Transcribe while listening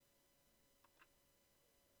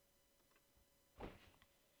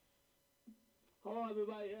Hello,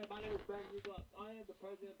 everybody. Hey, my name is Ben Hugo. I am the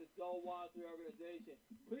president of the Go Wild 3 organization.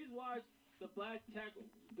 Please watch the Black Tech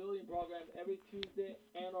Building Program every Tuesday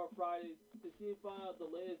and or Fridays to see and find out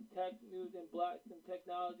the latest tech news in blacks and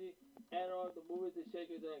technology and or the movers and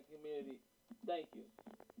shakers in our community. Thank you.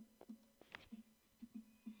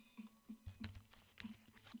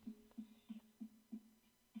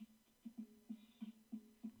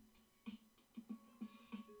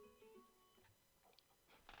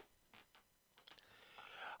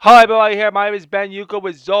 Hi, everybody. Here, my name is Ben Yuko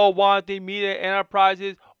with Zowanti Media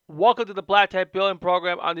Enterprises. Welcome to the Black Tech Building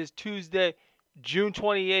Program on this Tuesday, June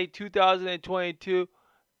 28, 2022.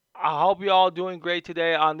 I hope you all doing great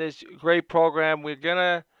today on this great program. I'm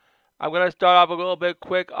gonna start off a little bit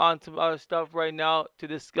quick on some other stuff right now to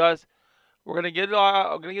discuss. I'm gonna get the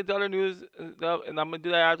other news, and I'm gonna do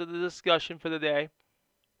that after the discussion for the day.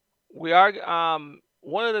 We are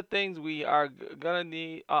one of the things we are gonna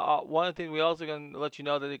need. One of the things we also gonna let you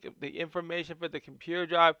know that the information for the computer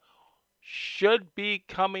drive should be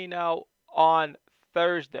coming out on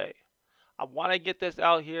Thursday. I want to get this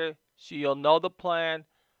out here so you'll know the plan.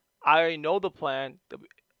 I already know the plan.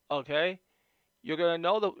 Okay, you're gonna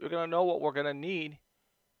know what we're gonna need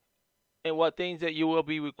and what things that you will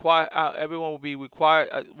be required. Everyone will be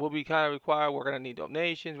required. Will be kind of required. We're gonna need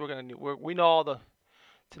donations. We know all the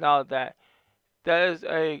to know that. That is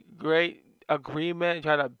a great agreement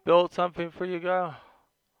trying to build something for you guys.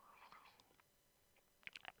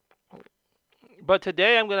 But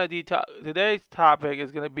today today's topic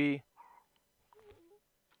is gonna be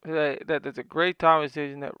that there's a great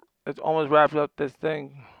conversation that's almost wrapped up this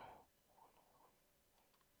thing.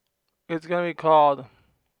 It's gonna be called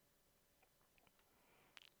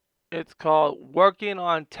working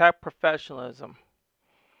on tech professionalism.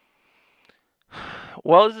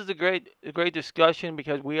 Well, this is a great discussion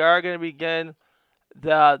because we are gonna begin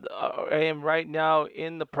I am right now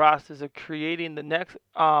in the process of creating the next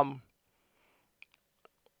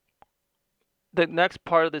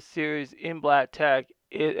part of the series in Black Tech,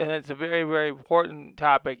 and it's a very very important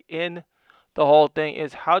topic in the whole thing.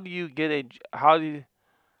 Is how do you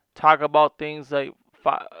talk about things like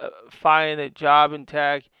finding a job in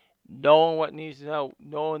tech, knowing what needs to know,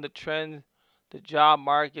 knowing the trends, the job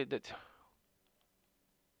market,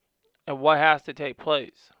 and what has to take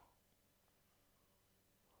place,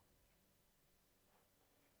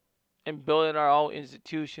 and building our own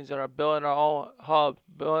institutions and are building our own hubs,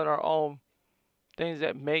 building our own things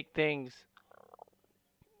that make things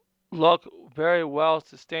look very well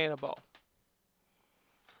sustainable.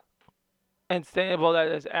 And sustainable that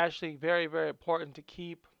is actually very, very important to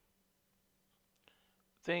keep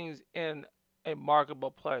things in a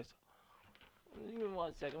marketable place. Give me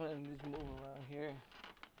 1 second. I'm gonna just move around here.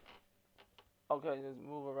 Okay, just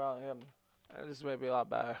move around him. This may be a lot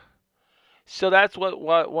better. So that's what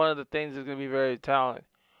one of the things is gonna be very talented.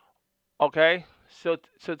 Okay, so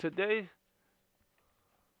today's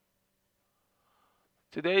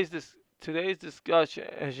this today's discussion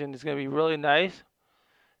is gonna be really nice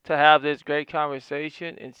to have this great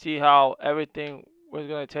conversation and see how everything was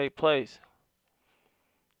gonna take place.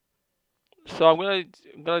 So I'm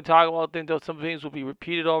gonna talk about things. Though some things will be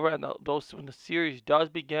repeated over, and those when the series does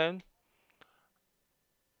begin.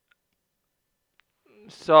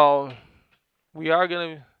 So we are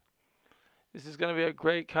gonna. This is gonna be a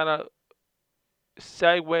great kind of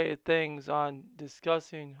segue things on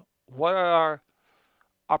discussing what are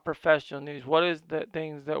our professional needs. What is the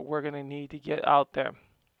things that we're gonna need to get out there?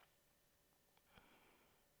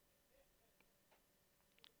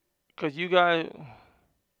 Cause you guys.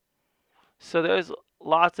 So there's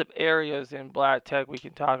lots of areas in black tech we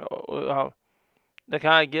can talk about. That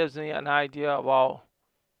kind of gives me an idea about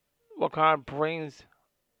what kind of brings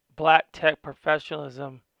black tech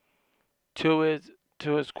professionalism to its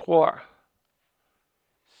core.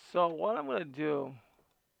 So what I'm gonna do,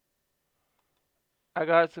 I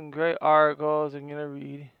got some great articles I'm gonna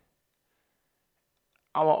read.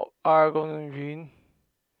 I'm an article I'm gonna read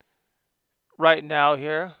right now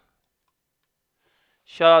here.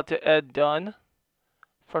 Shout out to Ed Dunn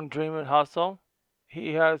from Dream and Hustle.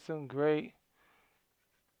 He has some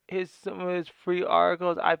of his free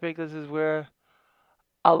articles. I think this is where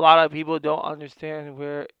a lot of people don't understand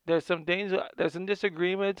where there's some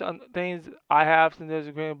disagreements on things. I have some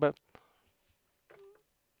disagreement, but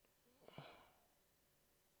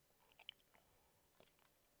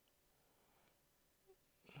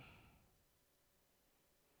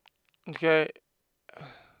okay,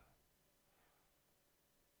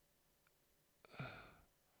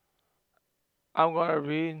 I'm gonna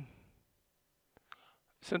read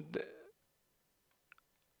some.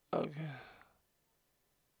 Okay.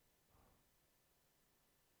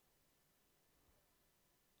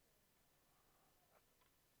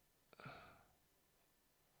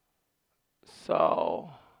 So,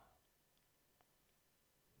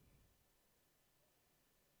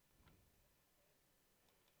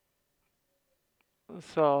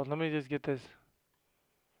 so let me just get this.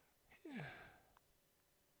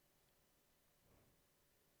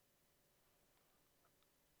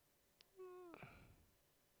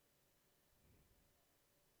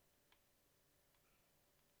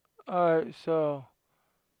 All right. So,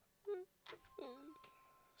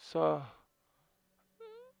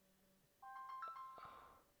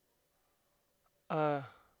 uh,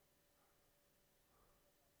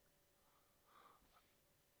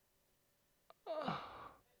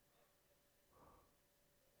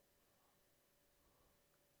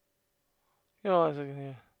 one second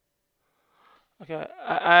here. Okay,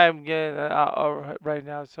 I'm getting it out right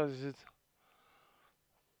now. So this is.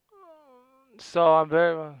 So I'm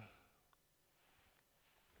very.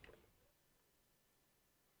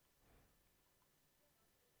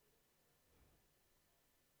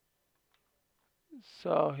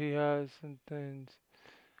 So he has some things.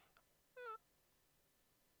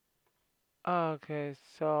 Okay,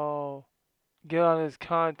 so get on his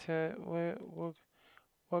content.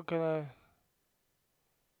 What can I?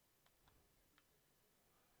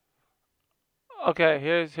 Okay,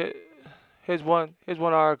 here's one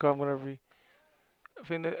article I'm gonna read. I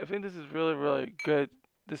think this is really good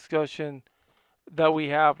discussion that we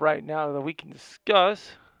have right now that we can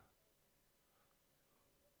discuss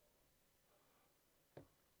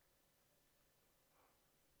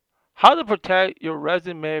how to protect your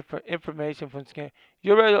resume from information from scam.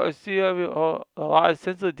 Your resume or CV or a lot of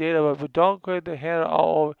sensitive data, but don't create the handle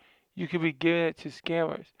all over. You could be giving it to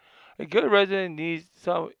scammers. A good resume needs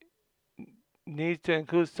to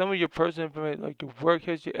include some of your personal information like your work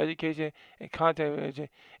history, education, and contact information,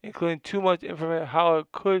 including too much information how it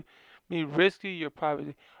could be risky your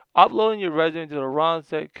privacy. Uploading your resume to the wrong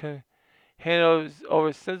site can handle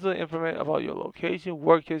over sensitive information about your location,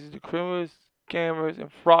 work history to criminals, scammers, and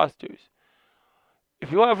fraudsters.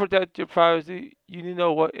 If you want to protect your privacy, you need to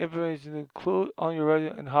know what information to include on your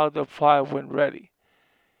resume and how to apply when ready.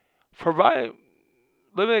 Provide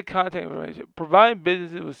limited content information. Providing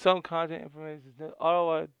businesses with some content information,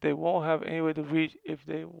 otherwise they won't have any way to reach if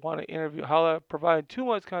they want to interview. However, providing too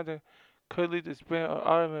much content could lead to spam or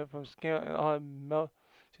automation from scam and automation.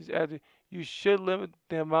 Just as you should limit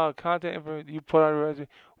the amount of content information you put on your resume.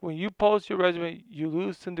 When you post your resume, you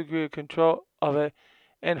lose some degree of control of it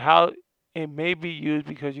and how it may be used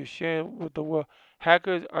because you're sharing with the world.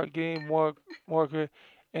 Hackers are getting more good,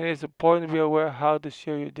 and it's important to be aware how to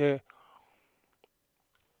share your data.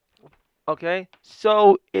 Okay,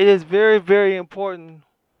 so it is very important.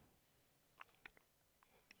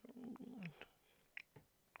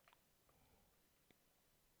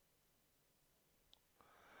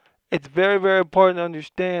 It's very important to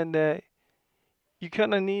understand that you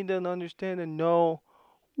kind of need to understand and know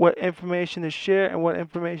what information to share and what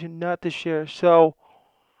information not to share. So,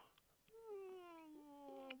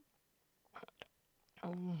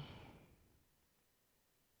 um,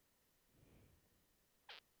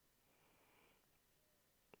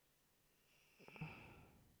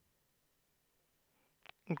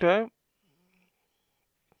 okay,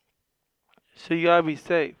 so you gotta be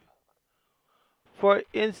safe. For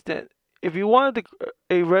instance, if you wanted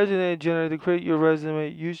a resume generator to create your resume,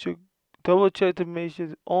 you should double check to make sure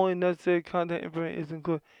only necessary content information is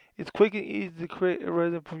included. It's quick and easy to create a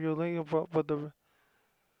resume from your LinkedIn profile, but the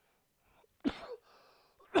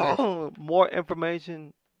more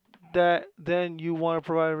information that then you want to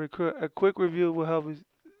provide a recruit. A quick review will help you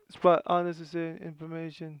spot unnecessary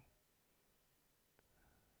information.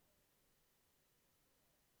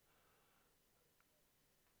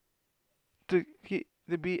 To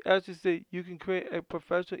be extra safe, you can create a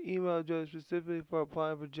professional email address specifically for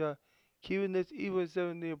applying for jobs. Keeping this email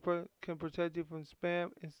seven can protect you from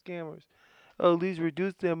spam and scammers. Or at least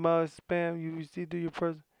reduce the amount of spam you receive through your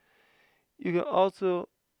person. You can also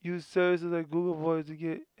use services like Google Voice to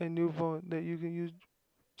get a new phone that you can use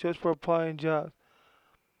just for applying jobs.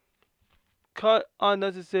 Cut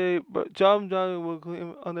unnecessary, but job journal will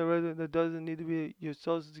claim on the resume that doesn't need to be your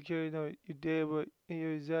social security number, your date of birth, and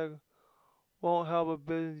your exact won't help a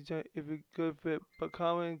business if it's good fit, but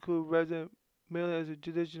commonly include resume merely as a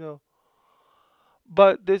traditional.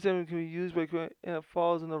 But this image can be used by client and it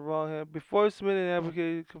falls in the wrong hand. Before submitting an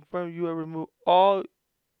application, confirm you have removed all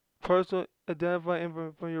personal identifying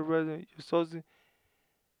information from your resume.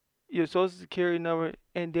 Your social security number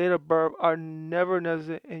and date of birth are never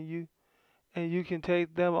necessary, and you can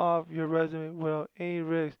take them off your resume without any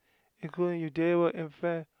risk, including your date of birth. In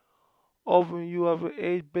fact, open you up with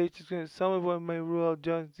age-based discrimination. Some of them may rule out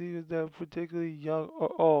junk seekers that are particularly young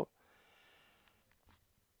or old.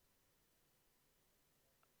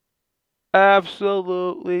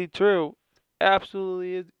 Absolutely true.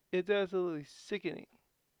 Absolutely, it's absolutely sickening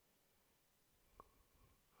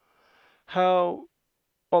how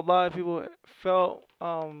a lot of people felt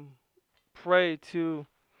prey to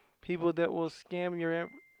people that will scam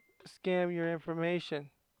your information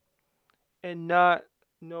and not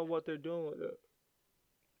know what they're doing with it.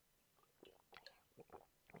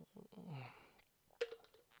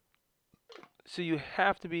 So you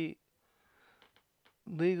have to be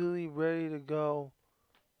legally ready to go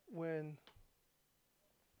when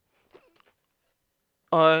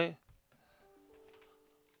I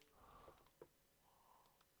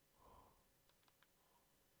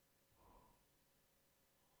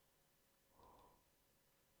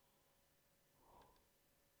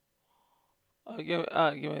give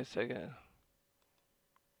me a second.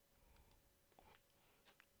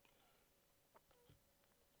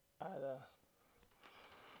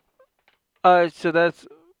 Alright, so that's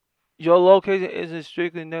your location isn't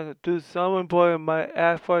strictly necessary. To some employer might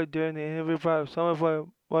ask for it during the interview process. Some employer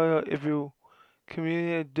might not if you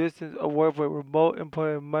communicate distance or work for a remote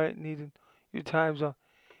employer might need your time zone.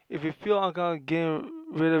 If you feel uncomfortable getting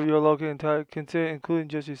rid of your location entirely, consider including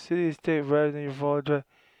just your city, state, rather than your full address.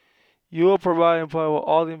 You will provide the employer with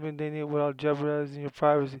all the information they need without jeopardizing your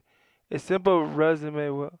privacy. A simple resume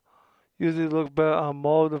will usually look better on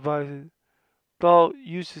mobile devices, though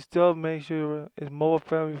you should still make sure it's mobile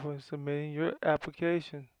friendly for submitting your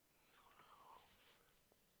application.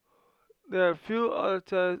 There are a few other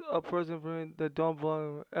types of personal information that don't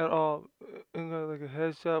belong at all, like a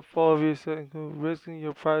headshot, photo of yourself, including risking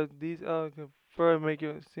your privacy. These elements can further make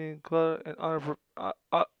you seem cluttered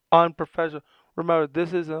and unprofessional. Remember,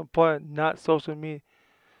 this is important, not social media.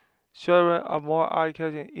 Shorter are more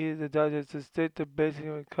eye-catching and easy to digest. To state the basic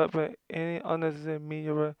and cut back any unnecessary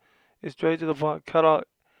media is straight to the point. Cut out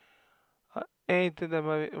anything that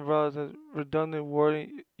might be irrelevant, redundant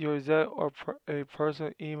wording, your exact or a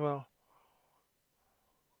personal email.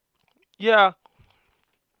 Yeah,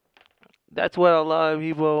 that's what a lot of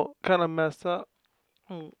people kind of mess up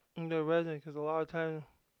in their resume because a lot of times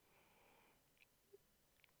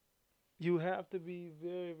you have to be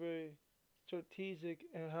very, very strategic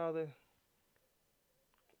in how they.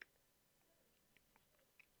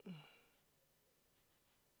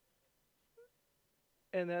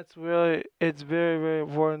 And that's really, it's very, very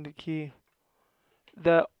important to keep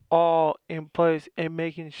that all in place and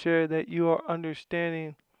making sure that you are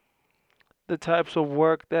understanding the types of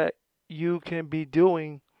work that you can be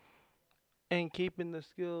doing and keeping the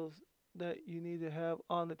skills that you need to have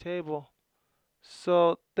on the table.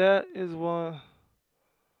 So that is one,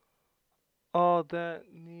 all that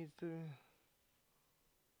needs to.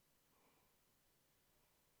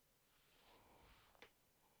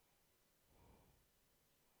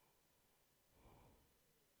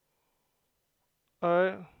 All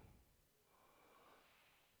right.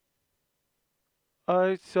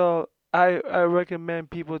 Alright, so I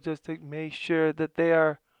recommend people just to make sure that they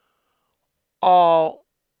are all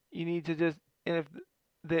you need to just and if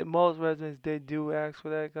the most residents they do ask for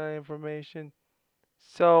that kind of information.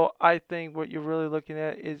 So I think what you're really looking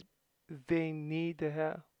at is they need to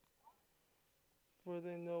have where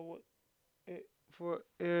they know what for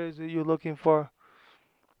areas that you're looking for.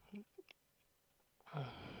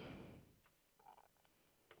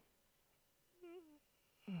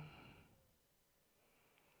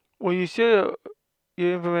 When you share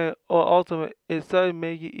your information or ultimate, it starts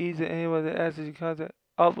make it easy for anyone that access your content.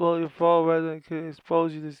 Upload your photo resident could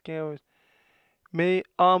expose you to scammers. Many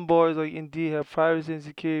onboards like Indeed have privacy and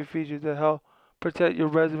security features that help protect your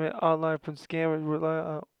resume online from scammers. Rely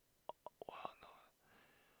on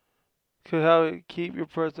could help you keep your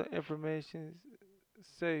personal information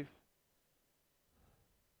safe.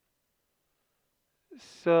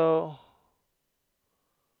 So,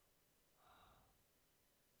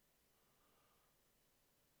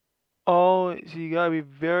 so you gotta be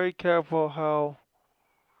very careful how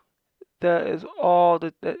that is all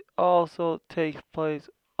that also takes place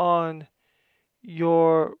on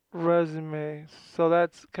your resume. So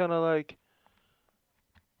that's kind of like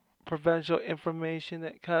provincial information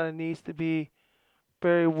that kind of needs to be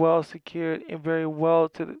very well secured and very well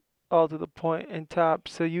to the all to the point and top,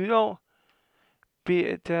 so you don't be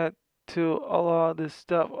attacked to a lot of this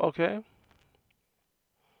stuff. Okay.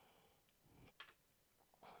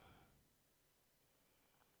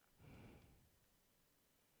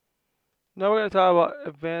 Now we're gonna talk about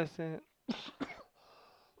advancing.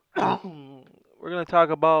 We're gonna talk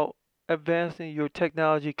about advancing your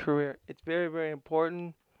technology career. It's very very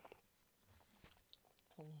important.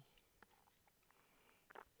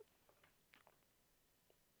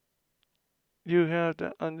 You have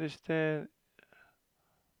to understand,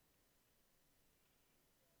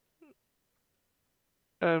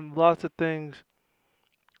 and lots of things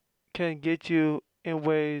can get you in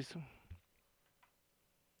ways.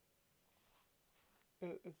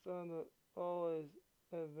 It's on to always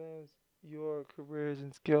advance your careers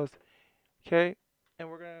and skills. Okay, and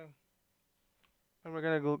we're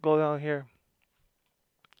gonna go down here.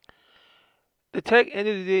 The tech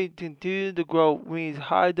industry continues to grow means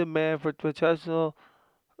high demand for professional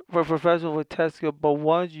with tech skill. But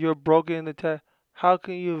once you're broken in the tech, how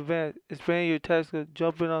can you advance? Expanding your tech skill,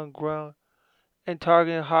 jumping on ground, and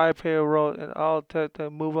targeting high pay roles and all tech that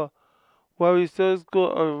move up. Whether you're still in school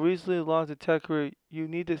or recently launched a tech career, you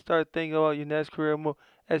need to start thinking about your next career move.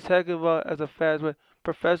 As tech evolves as a fast way,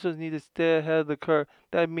 professionals need to stay ahead of the curve.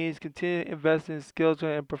 That means continue investing in skills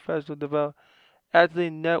training and professional development, actively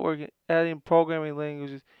networking, adding programming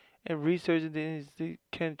languages, and researching the industry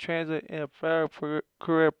can translate in a fair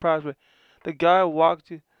career prospect. The guide walks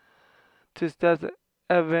you to steps to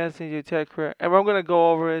advancing your tech career. And I'm going to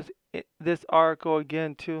go over this article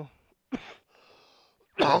again too.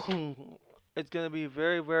 It's going to be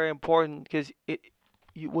very, very important because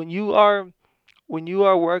when you are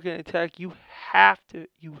working in tech, you have to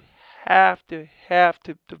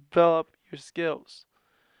develop your skills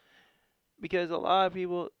because a lot of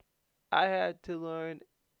people I had to learn.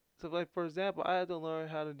 So, like for example, I had to learn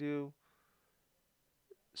how to do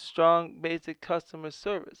strong basic customer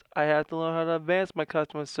service. I had to learn how to advance my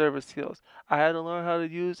customer service skills. I had to learn how to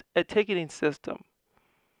use a ticketing system.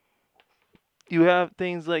 You have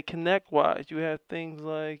things like ConnectWise. You have things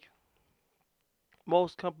like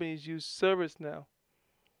most companies use ServiceNow.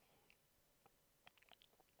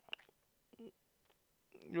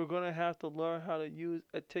 You're gonna have to learn how to use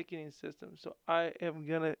a ticketing system. So I am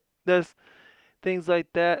gonna. There's things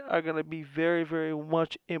like that are gonna be very, very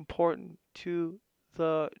much important to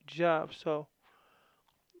the job. So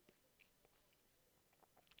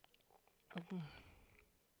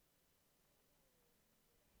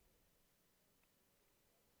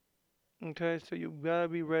okay, so you gotta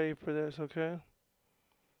be ready for this. Okay.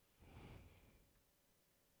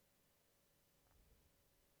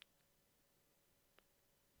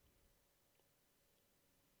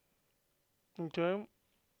 Okay.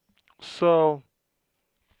 So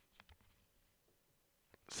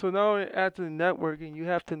now after the networking, you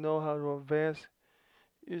have to know how to advance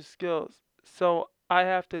your skills. So I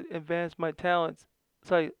have to advance my talents.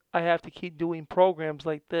 So I have to keep doing programs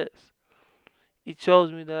like this. It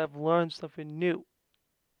shows me that I've learned something new.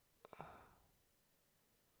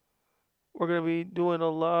 We're going to be doing a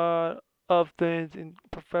lot of things in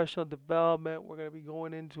professional development. We're going to be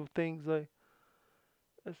going into things like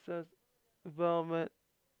assess development.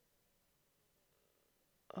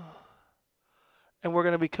 And we're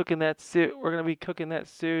going to be cooking we're going to be cooking that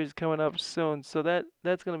series coming up soon. So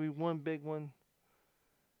that's going to be one big one.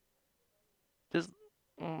 Just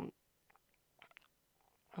mm,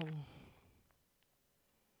 mm.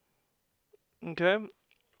 Okay.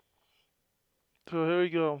 So here we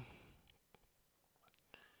go.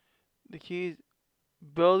 The keys: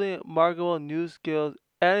 building marketable new skills,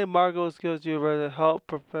 adding marketable skills to your resume to help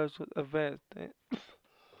professionals advance.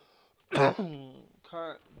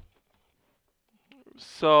 Current.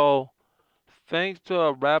 So, thanks to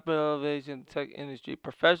a rapid elevation in the tech industry,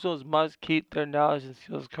 professionals must keep their knowledge and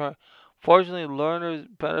skills current. Fortunately, learners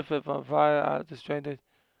benefit from a variety of the strengthened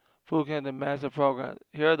boot camp and master programs.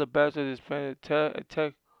 Here are the best of this training.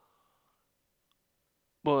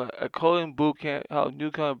 A coding boot camp help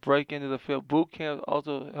newcomers break into the field. Boot camps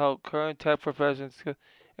also help current tech professionals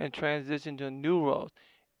and transition to new roles.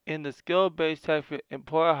 In the skill-based tech field,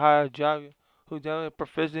 employer hire job who demonstrate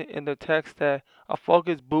proficient in the tech stack. A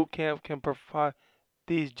focused boot camp can provide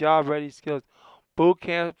these job-ready skills. Boot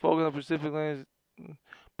camps focus on specific languages,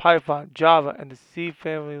 Python, Java, and the C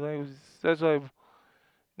family languages, such like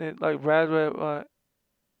Raspberry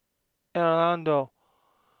and Orlando.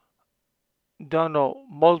 Dunno.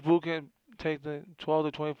 Most boot camps take the 12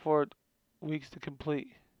 to 24 weeks to complete.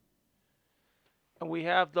 And we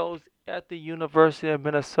have those at the University of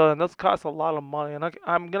Minnesota, and those cost a lot of money. And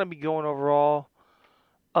I'm going to be going over all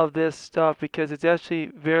of this stuff because it's actually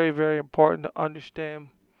very, very important to understand.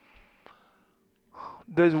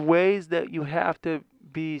 There's ways that you have to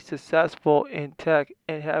be successful in tech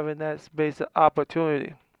and having that space of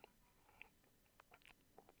opportunity.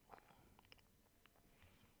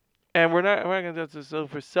 And we're not going to just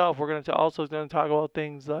for self. We're going to also going to talk about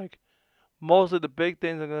things like most of the big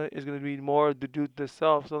things is going to be more to do to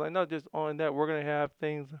self. So like not just on that, we're going to have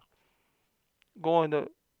things going to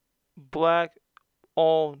black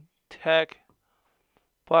owned tech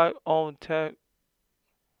black-owned tech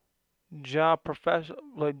job professional,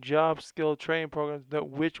 like job skill training programs that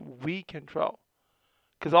which we control.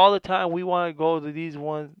 Because all the time we want to go to these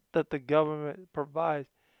ones that the government provides,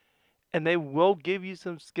 and they will give you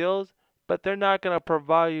some skills, but they're not gonna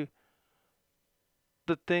provide you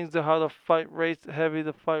the things of how to fight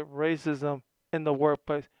to fight racism in the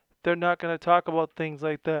workplace. They're not gonna talk about things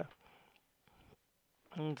like that.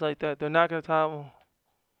 Things like that. They're not gonna talk about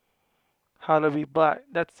how to be black.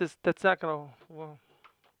 That's not gonna work.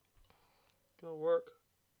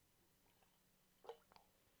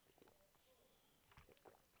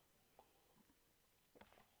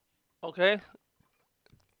 Okay.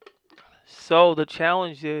 So the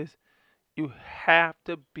challenge is you have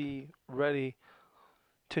to be ready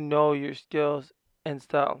to know your skills and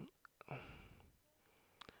style.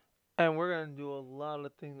 And we're gonna do a lot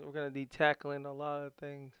of things. We're gonna be tackling a lot of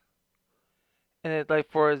things. And it's like,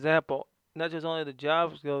 for example, not just only the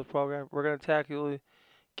job skills program, we're gonna tackle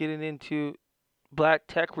getting into black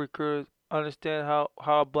tech recruiters, understand how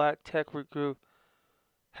a black tech recruit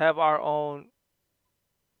have our own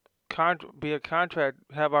be a contract,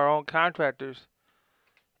 have our own contractors,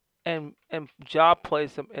 and job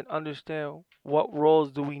place them and understand what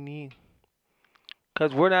roles do we need.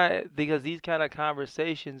 Because these kind of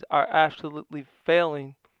conversations are absolutely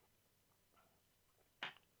failing.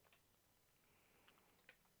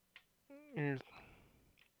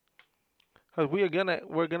 Because we're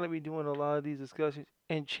gonna be doing a lot of these discussions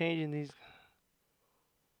and changing these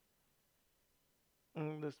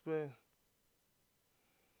this way.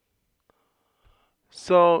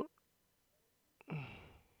 So,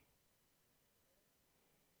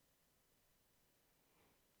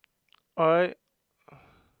 all right,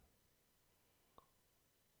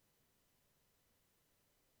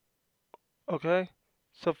 okay.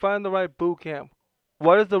 So find the right boot camp.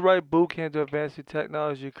 What is the right boot camp to advance your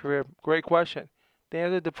technology career? Great question. The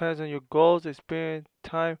answer depends on your goals, experience,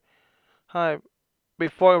 time.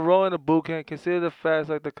 Before enrolling in a boot camp, consider the facts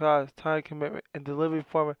like the cost, time commitment, and delivery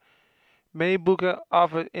format. Many boot camp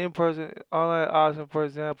offer in-person and online options. For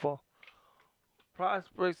example,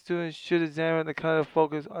 prospect students should examine the kind of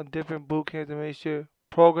focus on different boot camps to make sure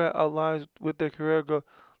program aligns with their career goal.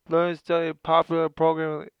 Learn and study popular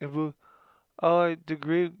programs and online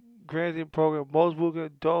degree granting program. Most boot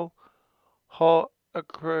camps don't hold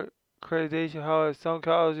accreditation. However, some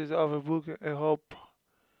colleges offer boot camp and hold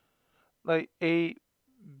like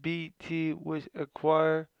ABT, which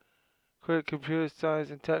acquire computer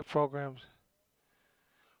science and tech programs.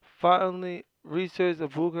 Finally, research the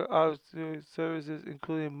bootcamp offers services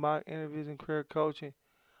including mock interviews and career coaching.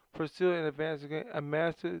 Pursue an advanced degree, a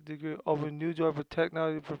master's degree open new doors for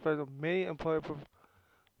technology professionals. Many employers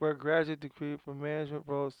prefer a graduate degree for management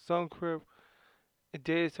roles. Some career and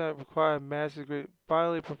data science require a master's degree.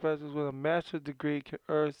 Finally, professionals with a master's degree can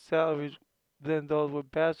earn salaries than those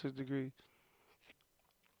with bachelor's degrees.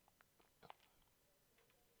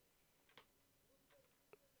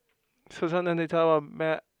 So sometimes they talk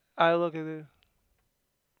about I look at it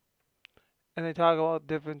and they talk about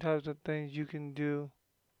different types of things you can do.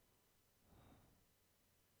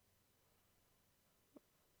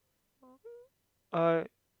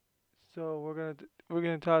 Alright, so we're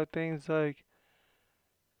gonna talk things like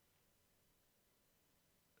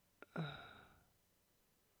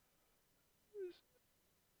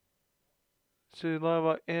so you learn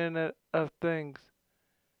about Internet of Things.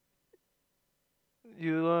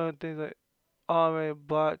 You learn things like automated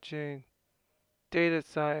blockchain, data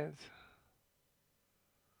science,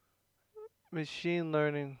 machine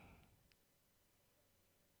learning,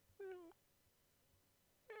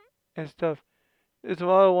 and stuff. There's some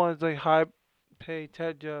other ones like high pay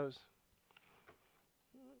tech jobs,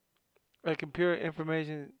 like computer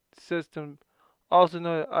information system, also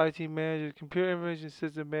known as IT manager. Computer information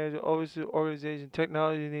system manager oversees organization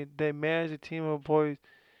technology needs. They manage a team of employees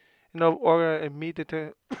and organize and meet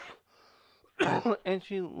the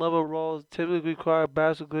entry level roles typically require a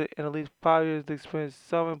bachelor's degree and at least 5 years of experience.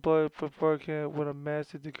 Some employers prefer a candidate with a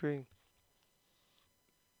master's degree.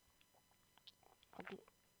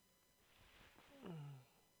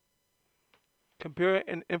 Computer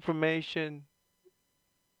and information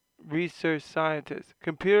research scientists.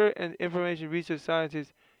 Computer and information research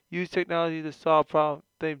scientists use technology to solve problems.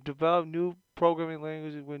 They've developed new programming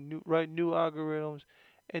languages, write new algorithms,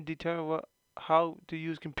 and determine how to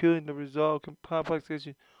use computing to resolve complex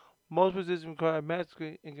issues. Most positions require a master's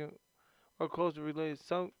degree and are closely related.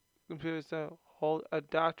 Some computer science hold a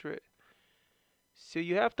doctorate. So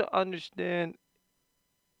you have to understand.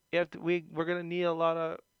 We're gonna need a lot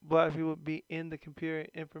of black people to be in the computer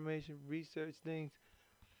information research things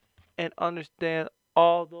and understand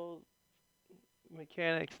all those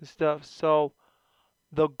mechanics and stuff. So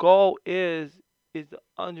the goal is to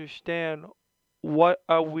understand what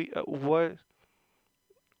is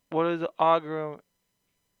the algorithm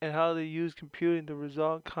and how to use computing to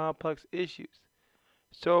resolve complex issues.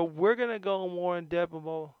 So we're gonna go more in depth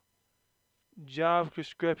about job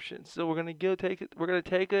description. So we're gonna take it. We're gonna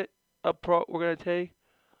take it We're gonna take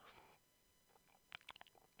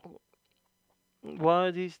one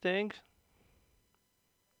of these things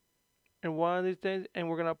and one of these things, and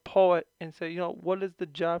we're gonna pull it and say, what is the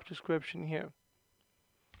job description here,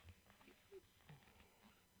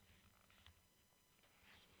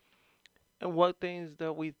 and what things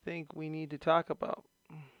that we think we need to talk about.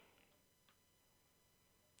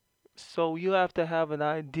 So you have to have an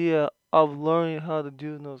idea of learning how to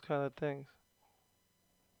do those kind of things.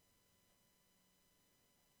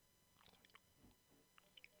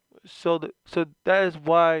 So that is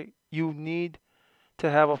why you need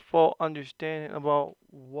to have a full understanding about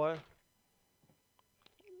what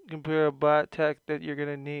computer bot tech that you're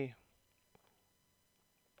gonna need.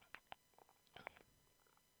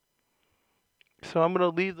 So I'm gonna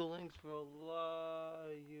leave the links for a lot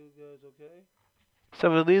of you guys, okay? So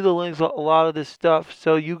I'm gonna leave the links for a lot of this stuff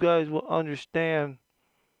so you guys will understand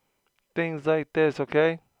things like this,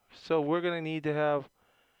 okay? So we're gonna need to have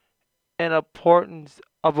an importance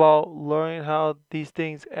about learning how these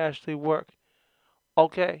things actually work.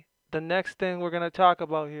 Okay, the next thing we're gonna talk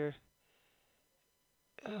about here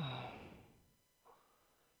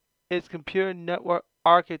is computer network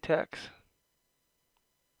architects.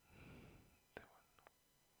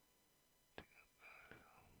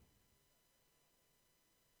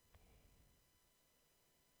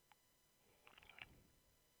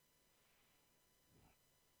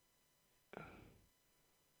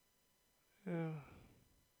 Yeah.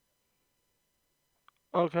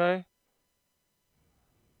 Okay,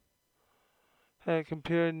 hey,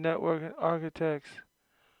 computer network architects.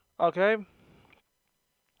 Okay,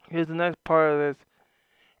 here's the next part of this,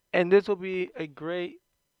 and this will be a great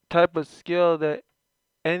type of skill that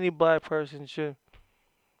any black person should.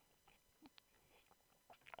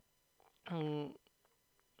 Mm,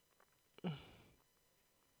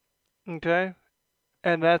 okay,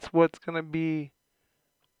 and that's what's gonna be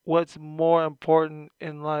what's more important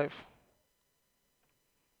in life.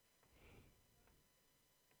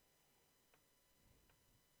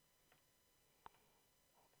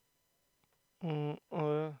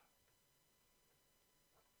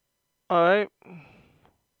 All right,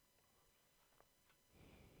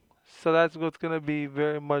 so that's what's gonna be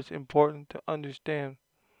very much important to understand.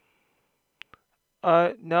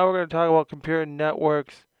 Now we're gonna talk about computer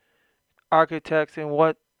networks, architects, and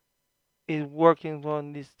what is working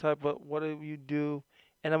on this type of what do you do,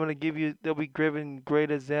 and I'm gonna give you they'll be given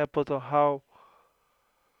great examples of how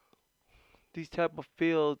these type of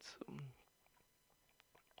fields.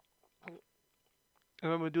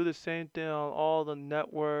 And I'm gonna do the same thing on all the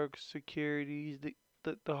networks, securities,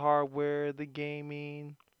 the hardware, the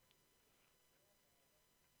gaming.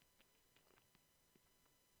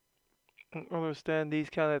 Understand these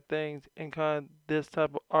kind of things and kind of this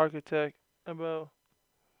type of architect about.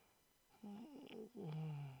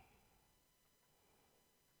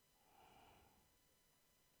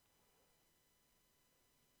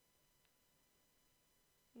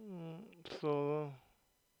 So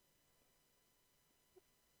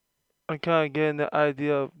I'm kind of getting the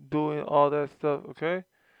idea of doing all that stuff. Okay.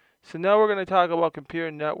 So now we're gonna talk about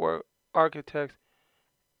computer network architects,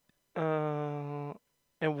 uh,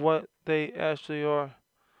 and what they actually are.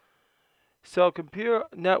 So, computer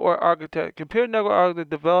network architect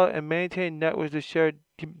develop and maintain networks to share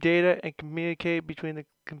data and communicate between the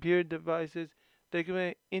computer devices. They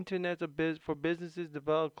can internet of for businesses,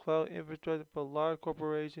 develop cloud infrastructure for large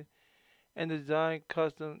corporations, and design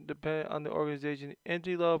custom depending on the organization.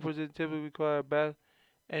 Entry level positions typically require a bachelor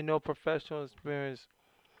and no professional experience.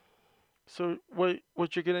 So, what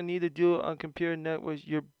you're gonna need to do on computer networks,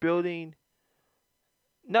 you're building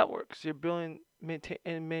networks. You're building, maintain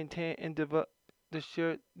and develop the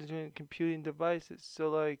shared between computing devices. So,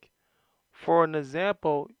 like for an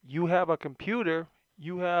example, you have a computer.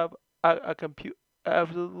 You have a compute.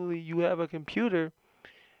 Absolutely, you have a computer.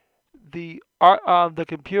 The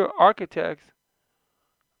computer architect,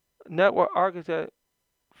 network architect,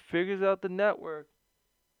 figures out the network,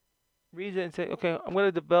 reads it, and say, okay, I'm going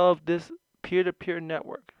to develop this peer-to-peer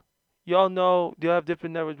network. Y'all know you have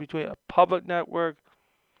different networks between a public network,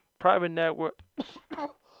 private network,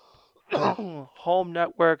 home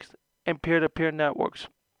networks, and peer-to-peer networks.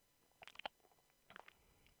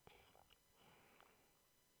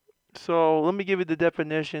 So let me give you the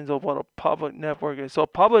definitions of what a public network is. So a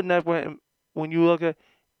public network, when you look at,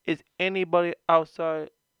 is anybody outside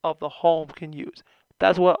of the home can use.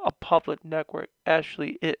 That's what a public network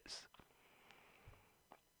actually is.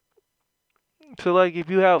 So like if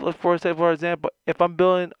you have, like for example, if I'm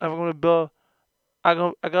building, I'm going to build,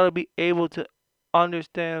 I gotta be able to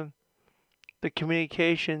understand the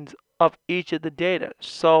communications of each of the data.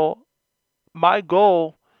 So my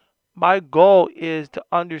goal, my goal is to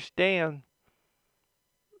understand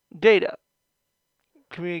data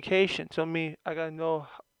communication. So I mean, I gotta know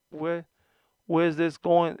where where's this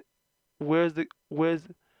going, where's it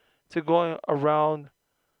going around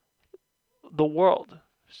the world.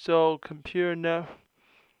 So computer networks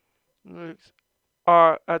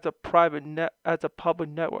are as a public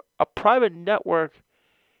network. A private network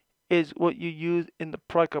is what you use in the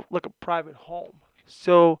like a private home.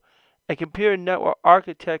 So a computer network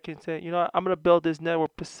architect can say, you know, I'm gonna build this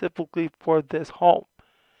network specifically for this home,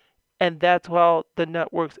 and that's how the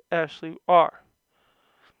networks actually are.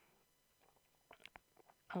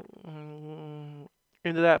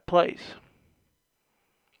 Into that place.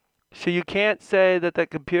 So you can't say that the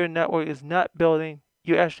computer network is not building.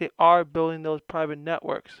 You actually are building those private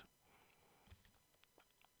networks.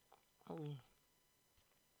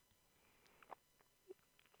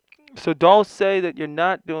 So don't say that you're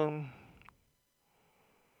not doing.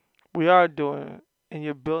 We are doing it, and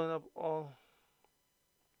you're building up all.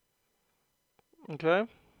 Okay.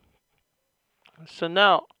 So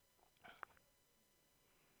now,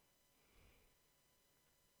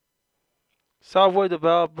 software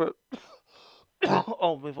developer.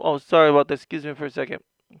 Sorry about that. Excuse me for a second.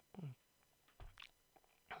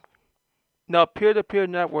 Now, peer-to-peer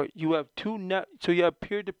network, you have so you have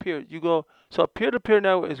peer-to-peer. You go, so a peer-to-peer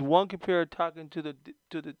network is one computer talking to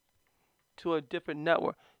a different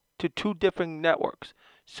network, to two different networks.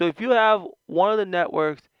 So if you have one of the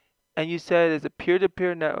networks and you said it's a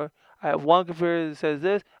peer-to-peer network, I have one computer that says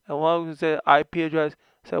this and one that says IP address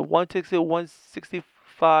says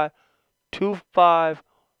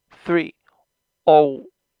 160.165.253. Oh,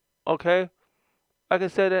 okay. I can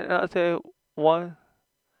say that and I'll say one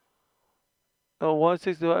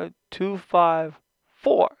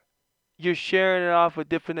 160.254. You're sharing it off with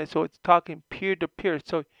different, so it's talking peer to peer.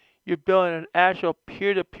 So you're building an actual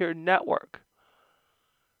peer to peer network.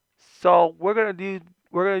 So we're gonna be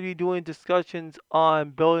doing discussions on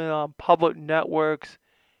building on public networks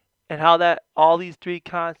and how that all these three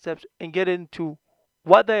concepts and get into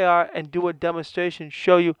what they are and do a demonstration,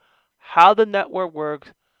 show you how the network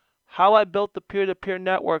works, how I built the peer to peer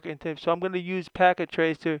network, and so I'm gonna use Packet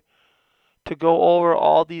Tracer to go over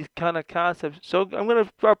all these kind of concepts. So I'm gonna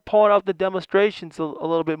start pulling out the demonstrations a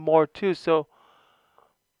little bit more too. So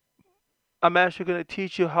I'm actually gonna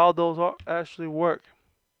teach you how those actually work.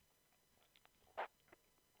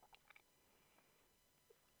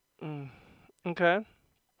 Mm. Okay.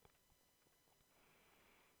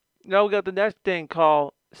 Now we got the next thing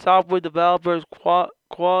called software developers,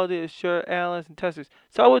 quality assurance analysts, and testers.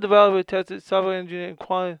 Software developers, testers, software engineers, and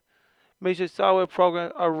quality make sure software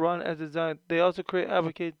programs are run as designed. They also create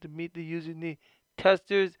applications to meet the user need.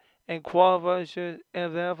 Testers and qualify assurance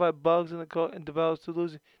and identify bugs in the code and develop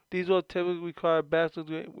solutions. These will typically require a bachelor's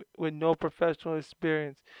degree with no professional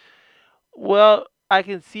experience. Well, I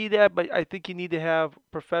can see that, but I think you need to have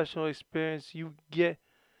professional experience.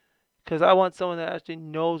 Because I want someone that actually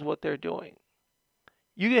knows what they're doing.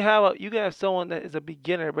 You can have someone that is a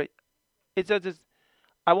beginner, but it's just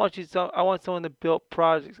I want someone to build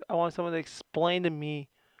projects. I want someone to explain to me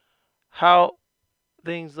how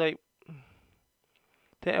things like,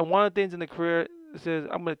 and one of the things in the career says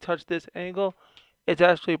I'm going to touch this angle. It's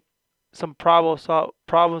actually some problem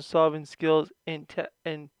solving skills in tech.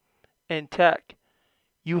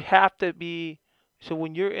 You have to be, so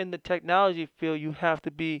when you're in the technology field, you have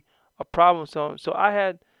to be a problem solver. So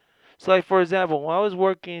like for example, when I was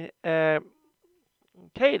working at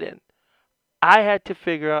Caden, I had to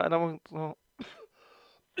figure out, and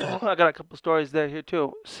I got a couple stories there here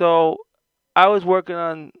too. So I was working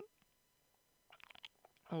on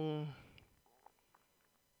um,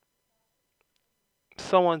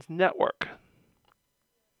 someone's network.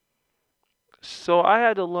 So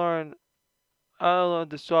I learned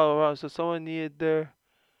to solve around. So someone needed their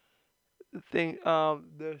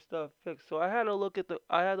stuff fixed. So I had to look at the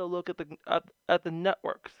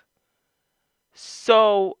networks.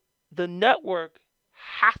 So the network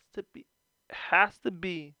has to be has to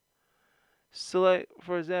be so like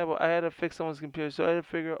for example, I had to fix someone's computer. So I had to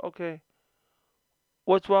figure, okay,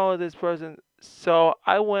 what's wrong with this person? So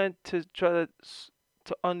I went to try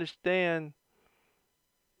to understand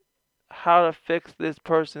how to fix this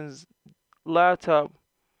person's laptop.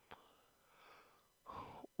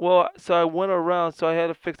 Well, so I went around, so I had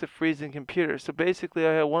to fix the freezing computer. So basically,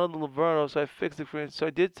 I had one of the Lavernos, so I fixed the freezing. So I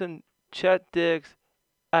did some chat digs.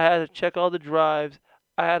 I had to check all the drives.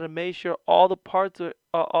 I had to make sure all the parts are,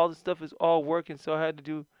 all the stuff is all working. So I had to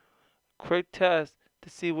do quick tests to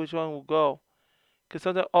see which one will go. Because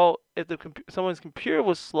sometimes, if someone's computer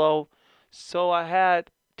was slow, so I had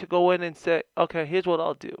to go in and say, okay, here's what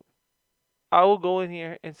I'll do. I will go in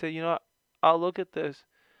here and say, I'll look at this,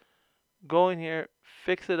 go in here,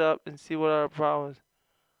 fix it up, and see what are the problems.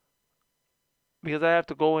 Because I have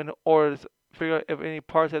to go in and order this, figure out if any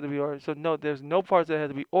parts had to be ordered. So no, there's no parts that had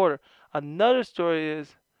to be ordered. Another story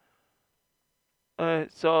is,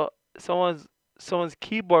 so someone's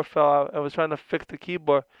keyboard fell out. I was trying to fix the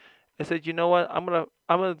keyboard. I said, you know what? I'm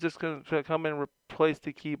gonna just gonna come and replace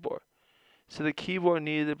the keyboard. So the keyboard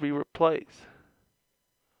needed to be replaced.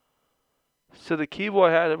 So the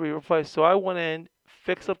keyboard had to be replaced. So I went in,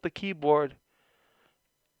 fixed up the keyboard.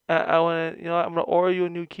 I went in, I'm gonna order you a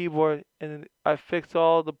new keyboard, and then I fixed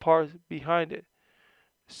all the parts behind it.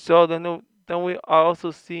 So then we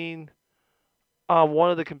also seen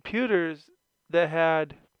one of the computers that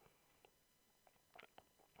had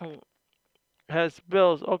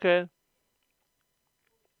spills. Okay,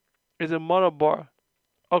 is a motherboard.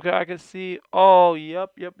 Okay, I can see. Oh, yep.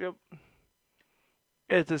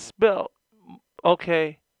 It's a spill.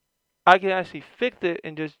 Okay, I can actually fix it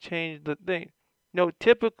and just change the thing. No,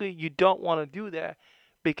 typically you don't want to do that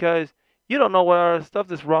because you don't know what other stuff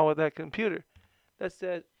that's wrong with that computer. That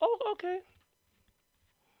says, oh, okay.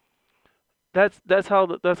 That's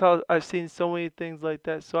how I've seen so many things like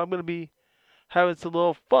that. So I'm gonna be having some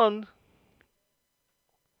little fun.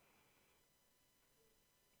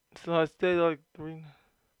 So I stay like three.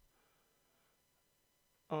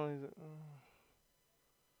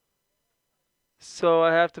 So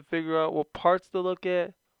I have to figure out what parts to look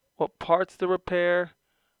at, what parts to repair,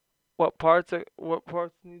 what parts need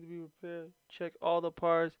to be repaired. Check all the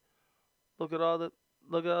parts. Look at all the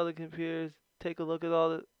look at all the computers. Take a look at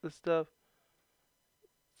all the stuff.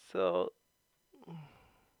 So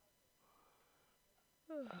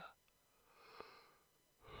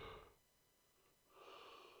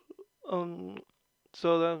um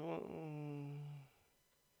so that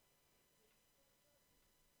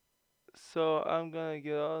so I'm gonna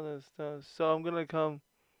get all this stuff. So I'm gonna come.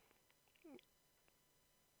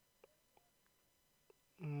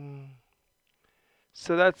 Mm,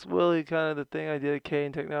 so that's really kind of the thing I did at K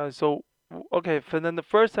in technology. So okay, for then the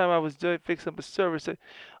first time I was doing fixing up a server, say,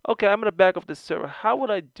 okay, I'm gonna back up the server. How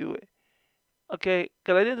would I do it? Okay,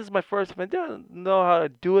 because I did this my first time. I didn't know how to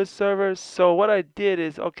do a server. So what I did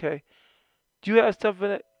is, okay, do you have stuff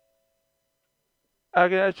in it? I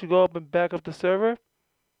can actually go up and back up the server.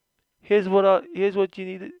 Here's what you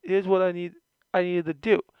need. Here's what I needed to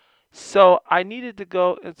do. So I needed to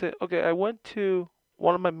go and say, okay, I went to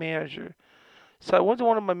one of my managers. So I went to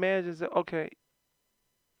one of my managers and said, okay,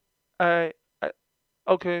 I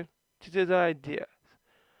okay, this is an idea.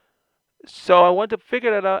 So I went to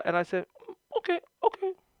figure that out, and I said, okay,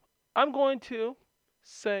 I'm going to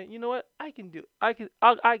say, you know what, I can do, it.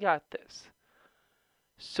 I got this.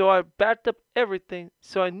 So I backed up everything.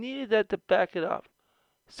 So I needed that to back it up.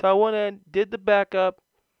 So I went in, did the backup,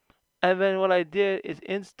 and then what I did is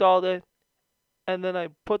installed it, and then I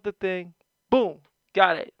put the thing, boom,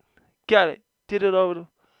 got it, did it over.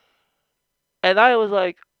 And I was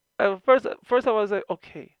like, at first I was like,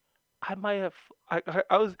 okay, I might have,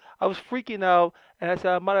 I was freaking out, and I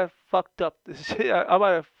said I might have fucked up this shit. I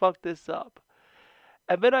might have fucked this up.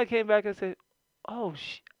 And then I came back and said, I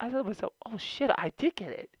said to myself, oh shit, I did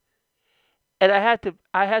get it. And I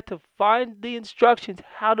had to find the instructions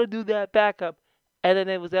how to do that backup, and then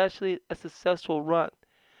it was actually a successful run.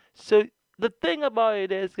 So the thing about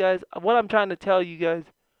it is, guys, what I'm trying to tell you guys,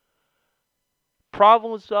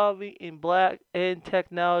 problem solving in black and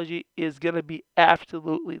technology is gonna be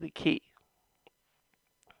absolutely the key,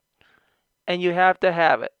 and you have to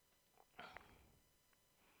have it.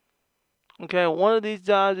 Okay, one of these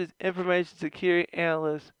jobs is information security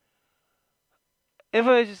analyst.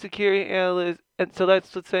 Information security analyst, and so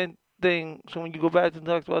that's the same thing. So when you go back and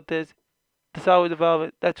talk about this, the software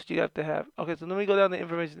development, that's what you have to have. Okay, so let me go down the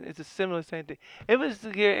information. It's a similar same thing. Information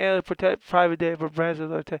security analyst protect private data for branches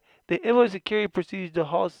of attack. The information security procedures to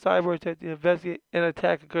halt cyber attack to investigate an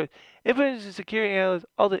attack occurs. Information security analyst,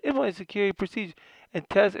 all the information security procedures and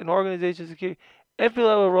test and organization security. Entry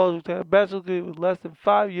level roles with a bachelor's degree with less than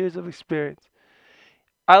 5 years of experience.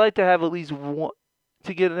 I like to have at least one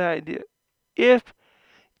to get an idea. If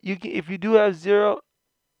if you do have zero,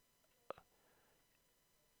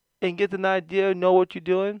 and get an idea, know what you're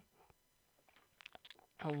doing.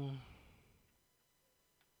 Um,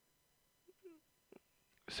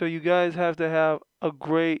 So you guys have to have a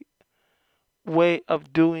great way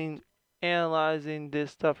of doing analyzing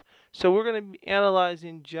this stuff. So we're gonna be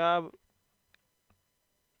analyzing job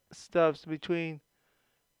stuffs between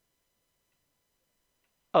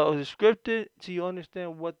scripted, so you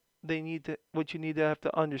understand what you need to have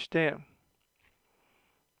to understand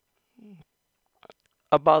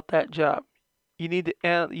about that job. You need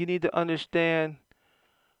to understand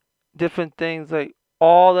different things, like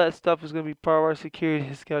all that stuff is gonna be part of our security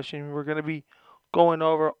discussion. We're gonna be going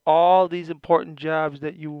over all these important jobs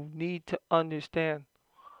that you need to understand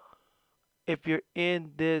if you're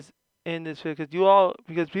in this field,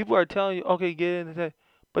 because people are telling you, okay, get into that,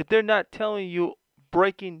 but they're not telling you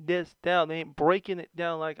breaking this down. They ain't breaking it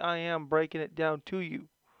down like I am breaking it down to you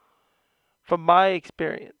from my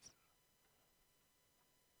experience.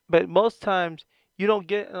 But most times you don't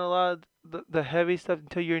get in a lot of the heavy stuff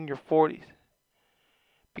until you're in your 40s.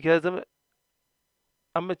 Because I'm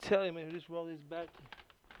gonna tell you, I'm gonna just roll this back.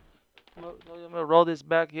 I'm gonna roll this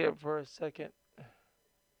back here for a second,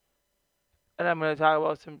 and I'm gonna talk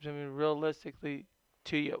about something realistically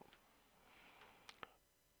to you.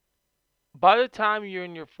 By the time you're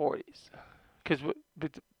in your 40s, because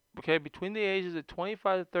okay, between the ages of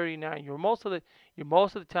 25 to 39, you're most of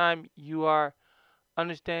the time you are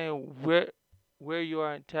understanding where you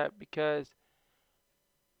are in tech. Because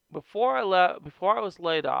before I was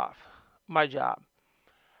laid off my job,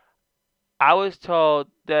 I was told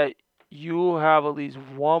that you have at least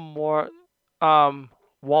um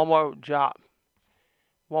one more job,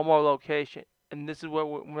 one more location, and this is where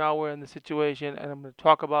now we're in the situation, and I'm going to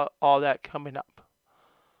talk about all that coming up.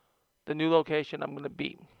 The new location I'm going to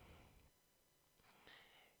be.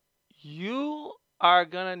 You are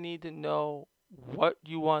gonna need to know what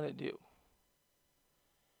you want to do,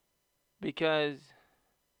 because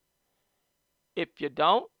if you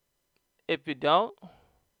don't, if you don't,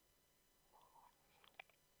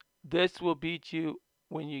 this will beat you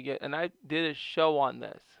when you get. And I did a show on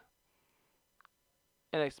this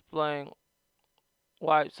and explain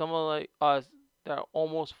why someone like us that are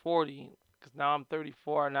almost 40, because now I'm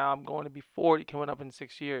 34, now I'm going to be 40 coming up in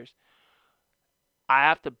 6 years. I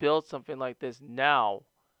have to build something like this now,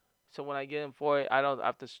 so when I get in for it, I don't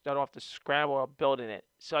have to scramble about building it.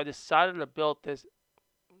 So I decided to build this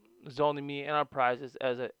Zonal Media Enterprises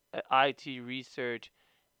as a IT research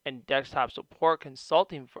and desktop support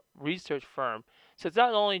consulting research firm. So it's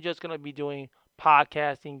not only just going to be doing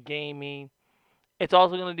podcasting, gaming, it's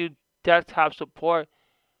also going to do desktop support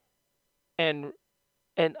and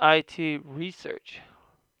IT research.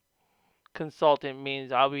 Consultant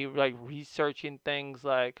means I'll be like researching things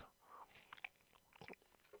like,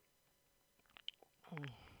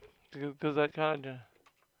 because that kind of,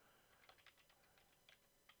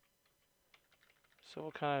 so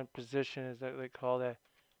what kind of position is that they call that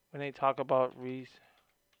when they talk about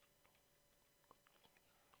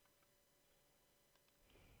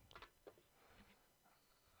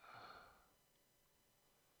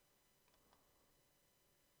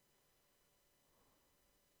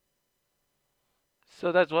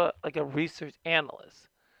so that's what, like, a research analyst.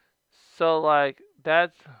 So like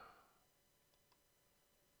that's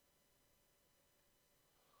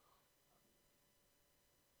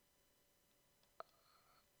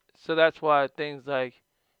why things like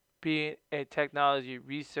being a technology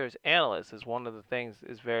research analyst is one of the things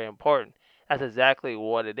is very important. That's exactly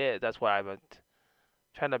what it is. That's why I've been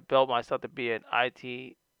trying to build myself to be an like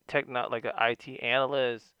an IT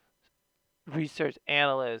analyst, research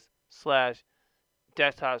analyst slash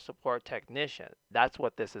desktop support technician. That's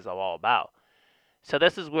what this is all about. So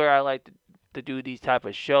this is where I like to do these type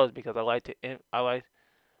of shows, because I like,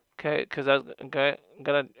 okay, because I'm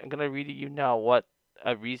gonna read you now what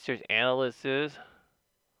a research analyst is.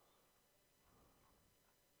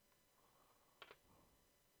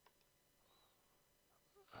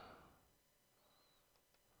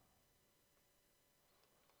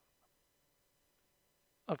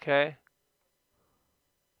 Okay,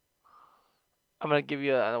 I'm gonna give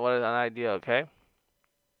you an idea. Okay,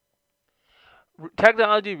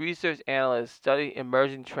 technology research analysts study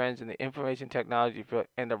emerging trends in the information technology field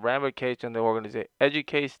and the ramifications of the organization.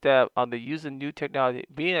 Educate staff on the use of new technology.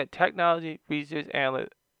 Being a technology research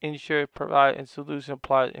analyst ensures provide and solution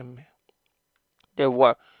applied in their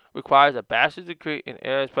work. Requires a bachelor's degree in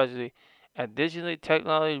area specialty. Additionally,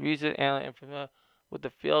 technology research analysts are familiar with the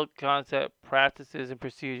field concept, practices, and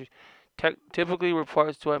procedures. Typically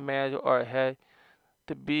reports to a manager or a head.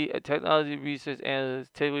 To be a technology research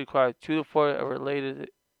analyst typically requires 2 to 4 related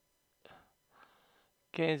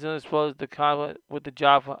gains exposed to conflict with the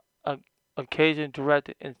job uh, occasion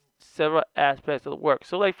directed in several aspects of the work.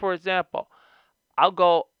 So, like for example, I'll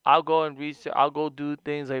go and research. I'll go do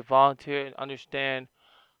things like volunteer and understand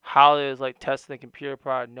how it is like testing the computer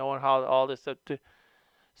part, knowing how all this stuff.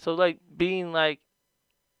 So like being like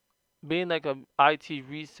a IT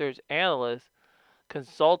research analyst,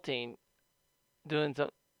 consulting, doing some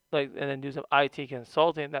like and then do some IT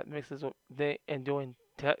consulting that mixes with and doing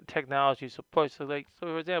technology support. So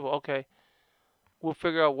for example, okay, we'll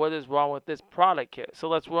figure out what is wrong with this product here. So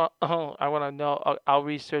let's run. I want to know. I'll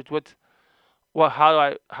research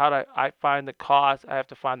how do I find the cost. I have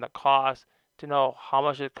to find the cost to know how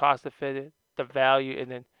much it costs to fit it, the value,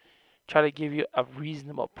 and then try to give you a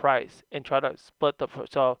reasonable price and try to split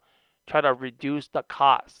so try to reduce the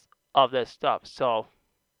cost of this stuff. So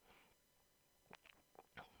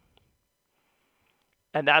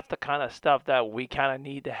and that's the kind of stuff that we kind of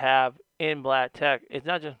need to have in black tech. It's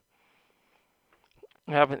not just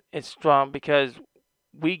having it's strong because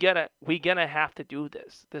we gonna have to do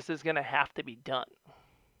this. This is gonna have to be done.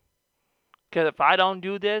 Because if I don't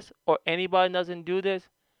do this or anybody doesn't do this,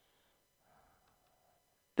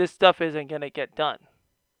 this stuff isn't gonna get done.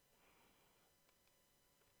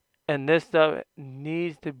 And this stuff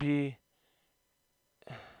needs to be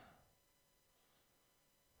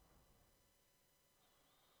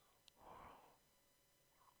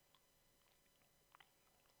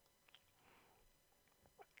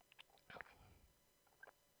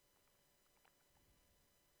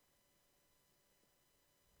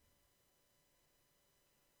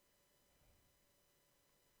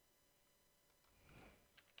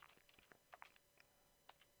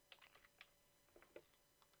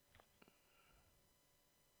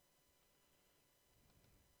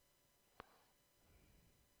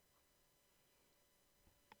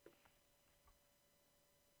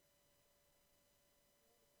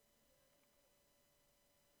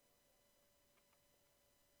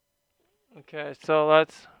okay. So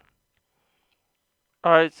let's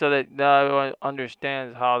all right. So that now everyone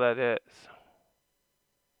understands how that is.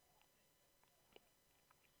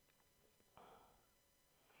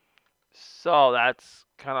 So that's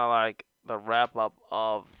kind of like the wrap up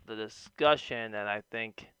of the discussion, and I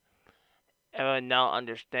think everyone now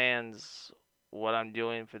understands what I'm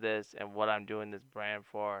doing for this and what I'm doing this brand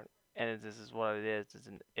for, and this is what it is.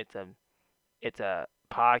 It's a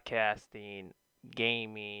podcasting,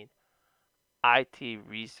 gaming, IT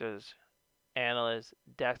research analyst,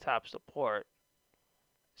 desktop support.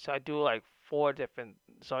 So I do like four different.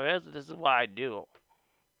 So this is what I do.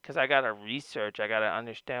 Because I gotta research, I gotta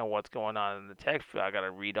understand what's going on in the tech field. I gotta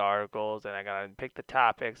read articles, and I gotta pick the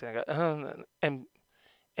topics, and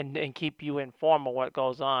and keep you informed of what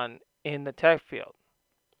goes on in the tech field,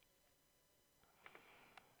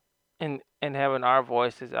 and having our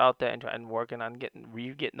voices out there and working on getting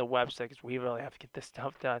the website because we really have to get this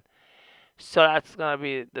stuff done. So that's gonna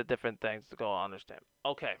be the different things to go understand.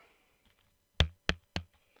 Okay,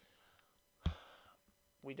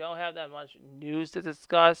 we don't have that much news to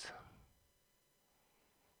discuss,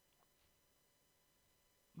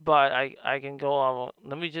 but I can go on.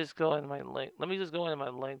 Let me just go in my link. Let me just go into my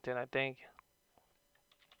LinkedIn. I think.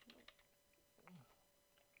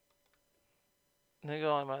 Let me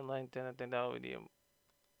go on my LinkedIn. I think that would be.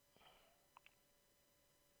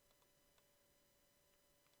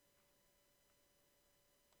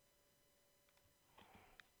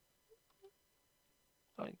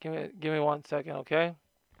 Give me 1 second, okay?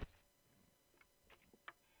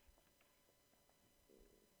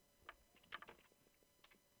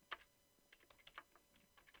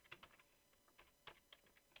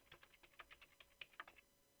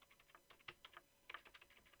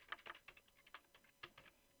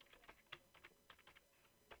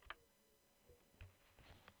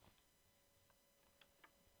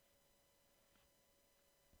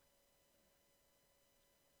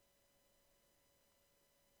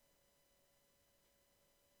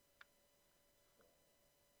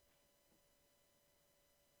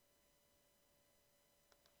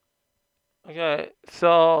 Okay,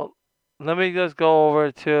 so let me just go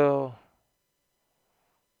over to.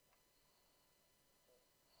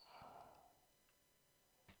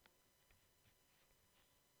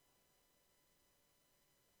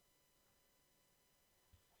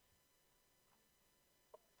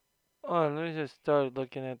 Oh, let me just start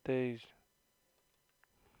looking at these.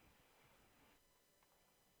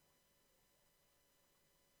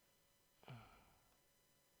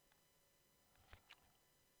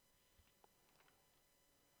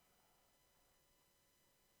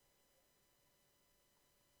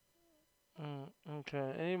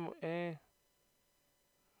 Okay.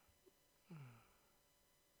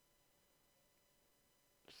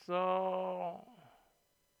 So,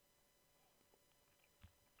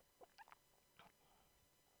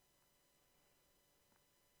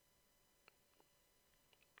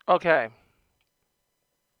 okay.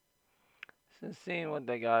 Since seeing what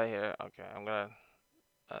they got here, okay, I'm gonna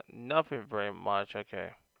nothing very much. Okay.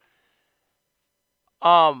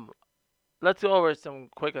 Um, let's go over some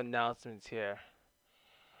quick announcements here.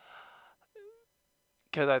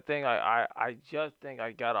 Cause I think I just think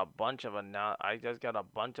I got a bunch of I just got a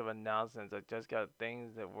bunch of announcements. I just got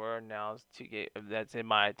things that were announced to get that's in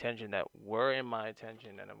my attention that were in my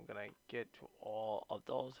attention, and I'm gonna get to all of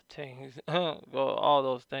those things. Go all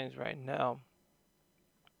those things right now.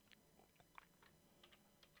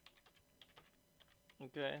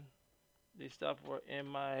 Okay, these stuff were in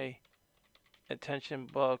my attention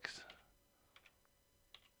books.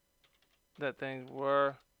 That things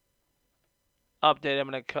were updated.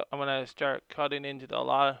 I'm gonna start cutting into a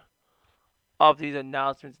lot of these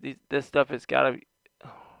announcements. This stuff has gotta be.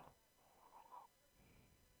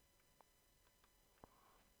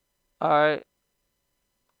 All right.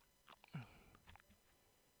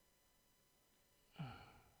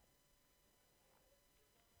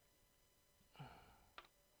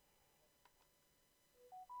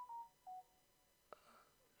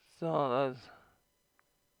 So that's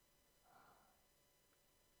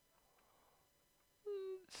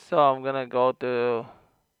so I'm gonna go through.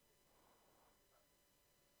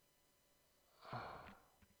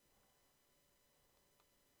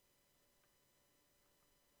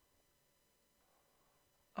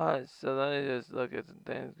 Alright, so let me just look at some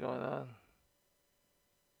things going on.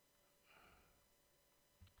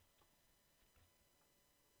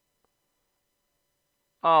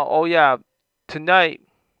 Oh yeah, tonight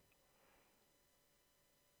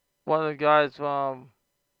one of the guys from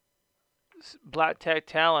Black Tech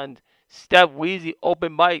Talent, Steph Weezy,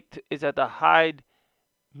 open mic is at the Hyde,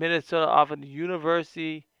 Minnesota, off of the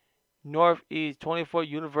University Northeast 24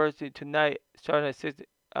 University tonight, starting at 6.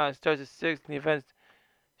 Starts at 6. The event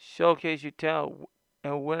showcase your talent,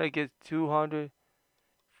 and winner gets $200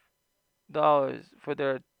 for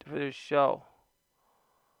their show.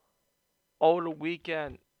 Over the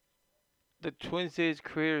weekend, the Twin Cities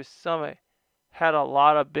Creators Summit had a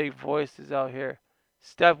lot of big voices out here.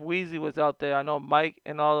 Steph Weezy was out there. I know Mike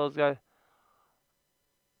and all those guys.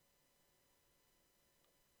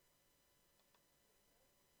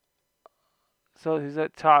 So he's a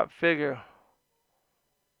top figure.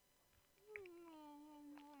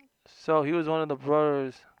 So he was one of the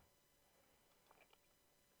brothers.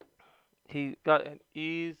 He got an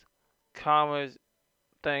ease commerce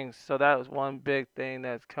thing. So that was one big thing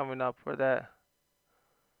that's coming up for that.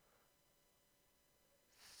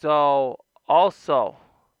 So also,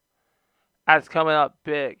 that's coming up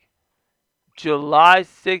big. July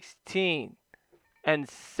 16 and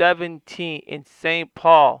 17 in St.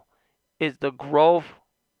 Paul is the Grove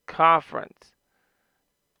Conference.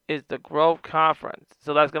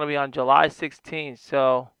 So that's going to be on July 16th.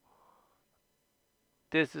 So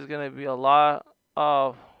this is going to be a lot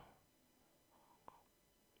of.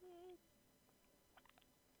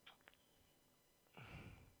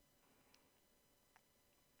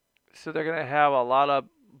 So they're going to have a lot of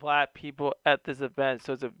black people at this event.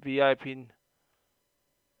 So it's a VIP.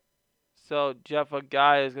 So Jeff, a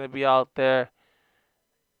guy is going to be out there.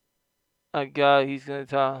 A guy, he's going to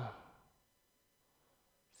tell.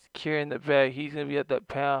 Securing the bag. He's going to be at the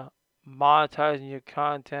panel. Monetizing your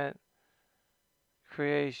content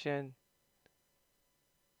creation.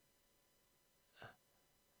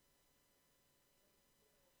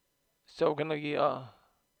 So we're going to get.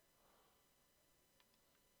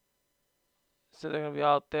 So they're gonna be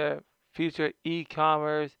out there. Future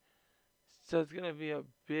e-commerce. So it's gonna be a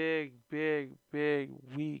big, big, big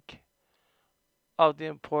week of the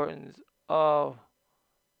importance of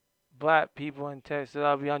black people in tech. So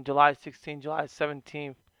that'll be on July 16th, July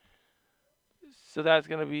 17th. So that's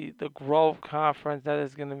gonna be the Grove Conference. That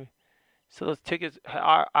is gonna be. So those tickets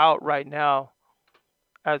are out right now.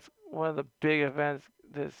 As one of the big events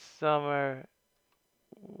this summer.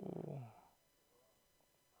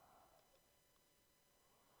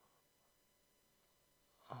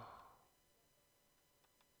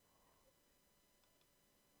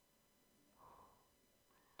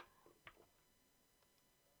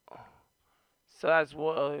 So that's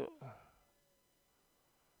what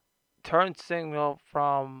Turn Signal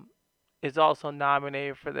from is also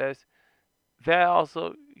nominated for this. That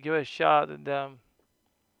also give a shout out to them.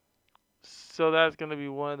 So that's gonna be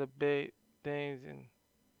one of the big things. And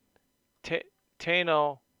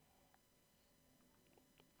Tano,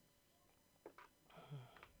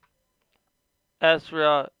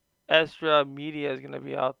 Ezra, Extra Media is gonna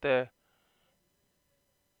be out there.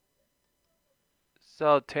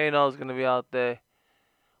 So Tano is gonna be out there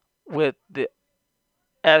with the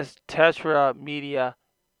S Tetra Media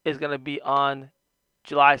is gonna be on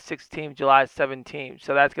July 16th, July 17th.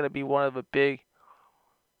 So that's gonna be one of the big.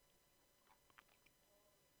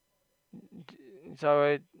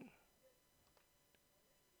 So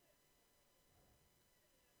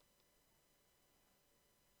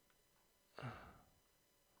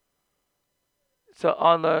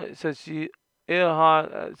on the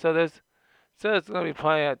Ilhan, there's gonna be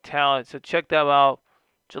plenty of talent. So check them out.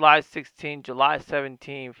 July 16th, July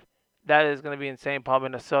 17th. That is gonna be in St. Paul,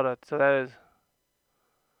 Minnesota.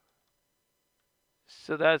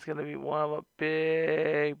 So that's gonna be one of a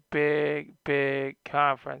big, big, big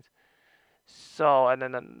conference. So and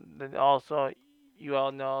then also you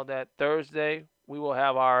all know that Thursday we will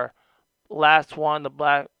have our last one, the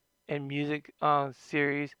Black and Music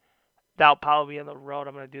series. That'll probably be on the road.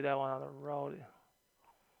 I'm gonna do that one on the road.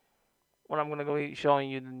 When I'm gonna go be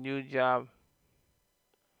showing you the new job.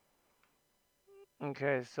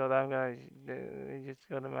 Okay, so I'm gonna just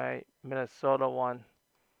go to my Minnesota one.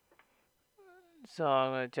 So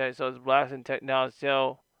I'm gonna check. So it's Blacks and Technology.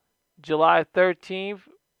 So July 13th,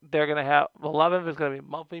 they're gonna have 11th is gonna be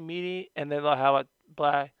monthly meeting, and then they'll have a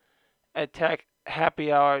Black and Tech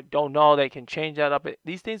happy hour. Don't know. They can change that up.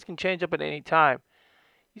 These things can change up at any time.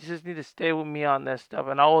 You just need to stay with me on this stuff,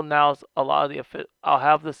 and I will announce a lot of the. I'll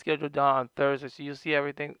have the schedule done on Thursday, so you'll see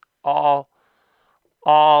everything all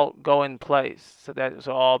go in place. So that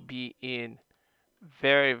will all be in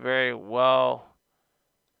very very well.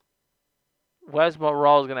 Wes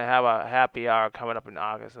Moreau is gonna have a happy hour coming up in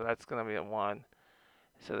August, so that's gonna be the one.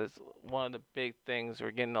 So that's one of the big things.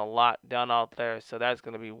 We're getting a lot done out there, so that's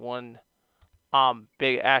gonna be one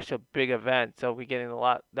big actual big event. So we're getting a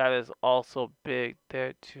lot. That is also big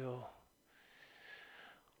there too.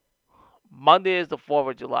 Monday is the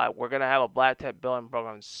 4th of July. We're going to have a Black Tech Billing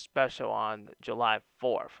Program special on July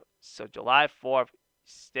 4th. So July 4th,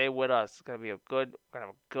 stay with us. It's going to be we're going to have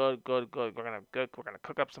a we're going to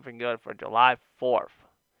cook up something good for July 4th.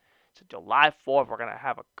 So July 4th, we're going to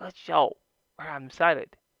have a good show. I'm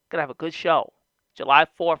excited. Going to have a good show. July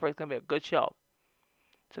 4th is going to be a good show.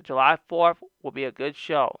 So July 4th will be a good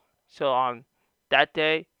show. So on that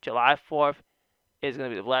day, July 4th, is going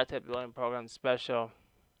to be the Black Tech Billing Program special.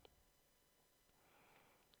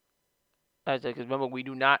 Because remember, we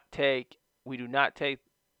do not take their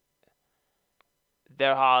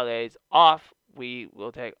holidays off. We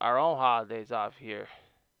will take our own holidays off here.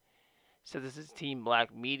 So this is Team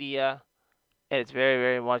Black Media, and it's very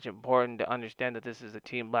very much important to understand that this is a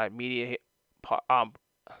Team Black Media.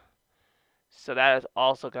 So that is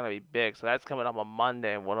also gonna be big. So that's coming up on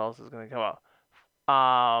Monday. And what else is gonna come out?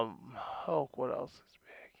 What else is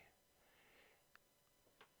big?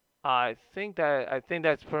 I think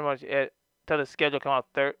that's pretty much it. Till the schedule come out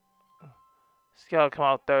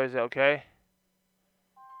Thursday, okay?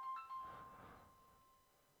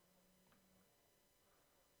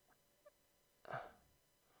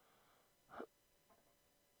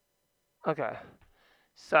 Okay.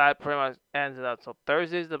 So that pretty much ends it up. So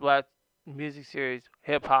Thursday's the Black Music Series,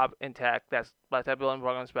 Hip Hop Intact. That's Black Tech Billing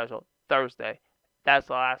Program Special. Thursday. That's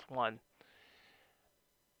the last one.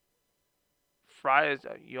 Fridays,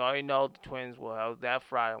 you already know the Twins will have that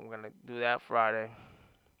Friday. I'm going to do that Friday.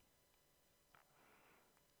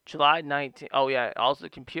 July 19th. Oh, yeah. Also, the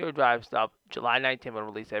computer drive stuff. July 19th, we'll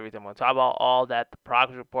release everything. We'll talk about all that. The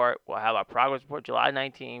progress report. We'll have our progress report July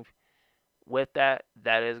 19th. With that,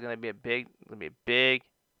 that is going to be a big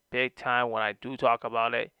time when I do talk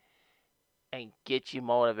about it and get you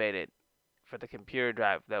motivated for the computer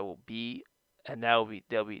drive. There'll be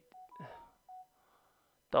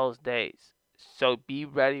those days. So be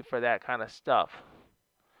ready for that kind of stuff.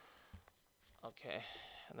 Okay,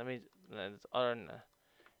 let me.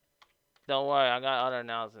 Don't worry, I got other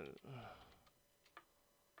announcements.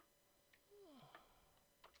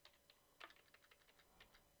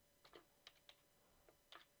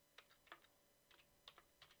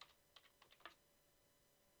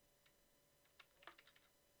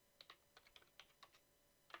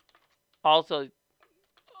 Also,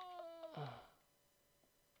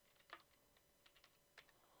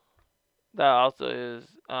 that also is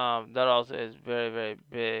very very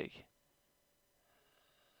big.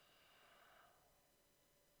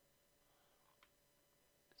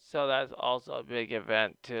 So that's also a big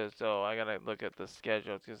event too. So I gotta look at the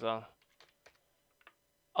schedule because a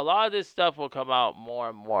lot of this stuff will come out more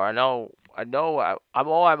and more. I'm over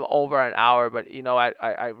an hour, but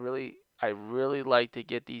I really like to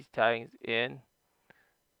get these things in.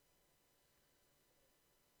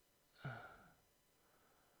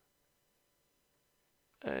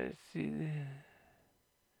 Let's see.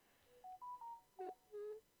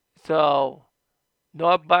 So,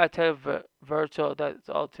 North Biotech Virtual, that's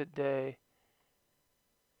all today.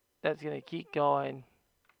 That's going to keep going.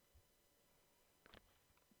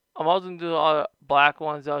 I'm also going to do all the black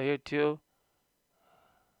ones out here too.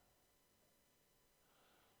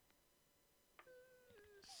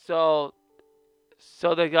 So,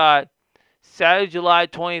 so they got Saturday, July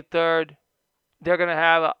 23rd. They're going to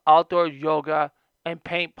have an outdoor yoga and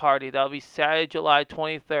paint party. That'll be Saturday, July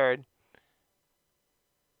 23rd.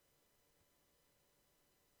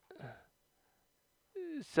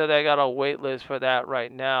 So they got a wait list for that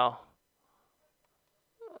right now.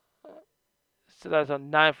 So that's a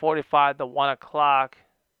 9:45 to 1 o'clock.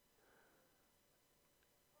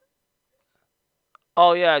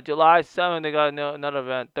 Oh yeah, July 7th they got another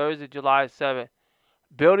event. Thursday, July 7th.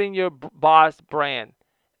 Building your boss brand.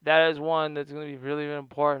 That is one that's going to be really, really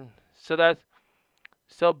important.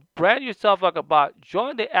 So brand yourself like a boss.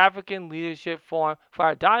 Join the African Leadership Forum for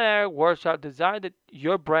our dynamic workshop designed to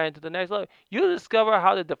your brand to the next level. You'll discover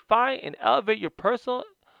how to define and elevate your personal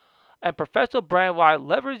and professional brand while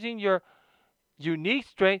leveraging your unique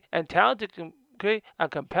strength and talent to create a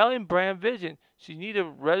compelling brand vision. So you need to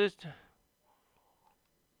register.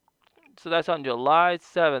 So that's on July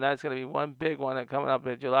 7th. That's going to be one big one that's coming up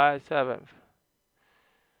on July 7th.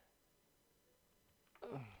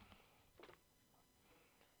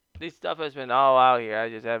 This stuff has been all out here. I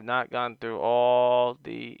just have not gone through all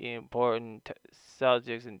the important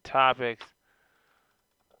subjects and topics.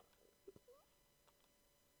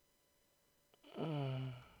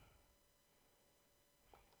 Mm.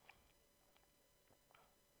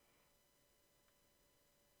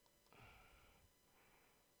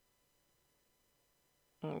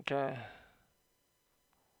 Okay.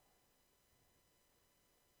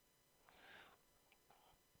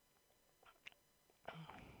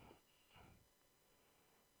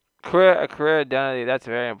 Career identity, that's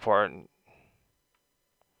very important.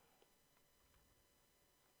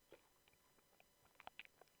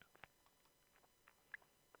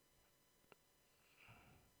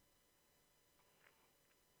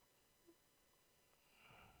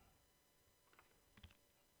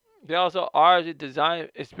 They also are design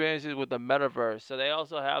experiences with the metaverse. So they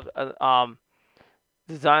also have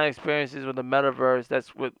design experiences with the metaverse.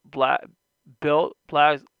 That's with built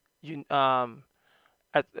blacks.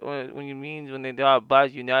 When you mean when they got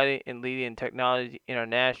Blacks United and Leading Technology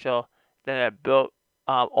International, then it built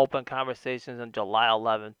open conversations on July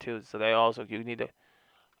 11th too. So they also you need to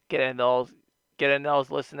get in those,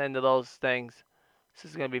 listen into those things.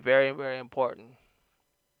 This is going to be very very important.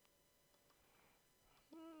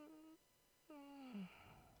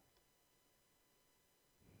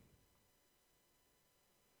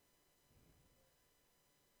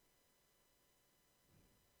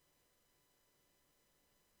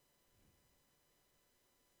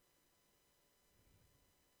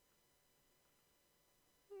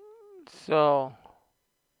 So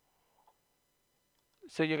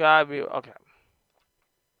so you gotta be okay.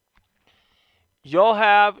 You'll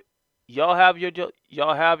have your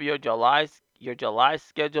July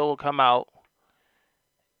schedule will come out.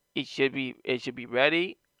 It should be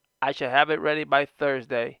ready. I should have it ready by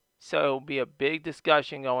Thursday. So it'll be a big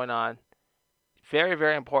discussion going on. Very,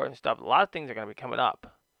 very important stuff. A lot of things are going to be coming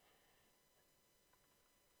up.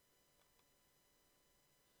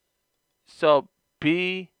 So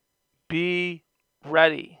be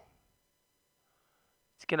ready.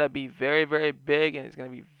 It's going to be very, very big and it's going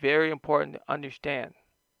to be very important to understand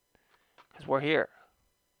because we're here.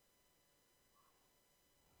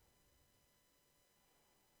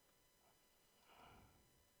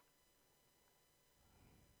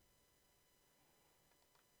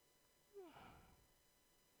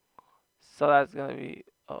 So that's going to be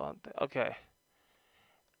okay.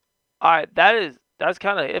 All right, that's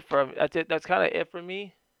kind of it for that's it. That's kind of it for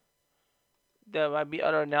me. There might be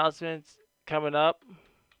other announcements coming up.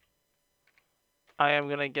 I am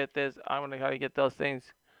gonna get this. I'm gonna try to get those things.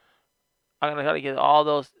 I'm gonna try to get all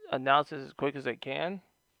those announcements as quick as I can.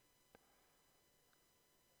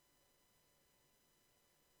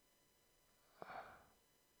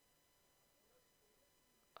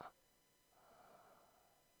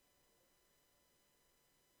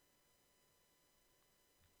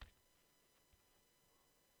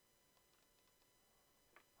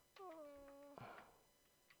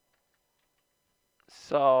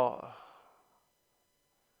 So, all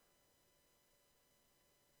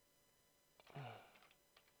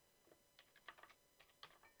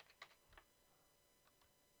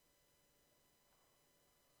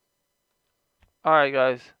right,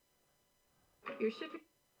 guys. Your shipping.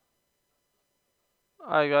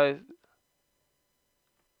 Alright, guys.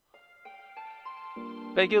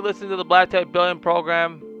 Thank you for listening to the Black Tech Billion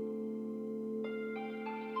program.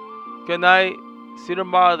 Good night. See you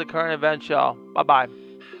tomorrow at the current event show. Bye bye.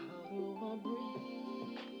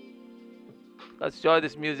 Let's enjoy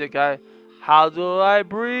this music, guys. How do I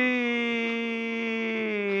breathe?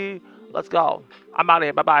 Let's go. I'm out of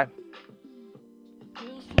here. Bye bye.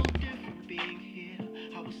 Feels so different being here.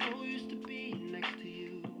 I was so used to being next to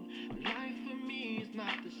you. Life for me is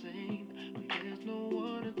not the same. When there's no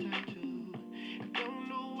one to turn to. I don't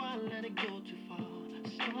know why I let it go too far.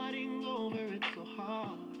 Starting over, it's so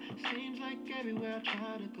hard. Seems like everywhere I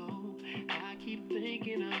try to go, I keep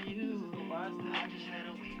thinking of you. I just had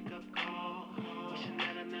a wake up call. Wishing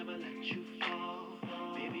that I never let you fall.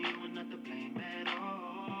 Baby, you were not to blame at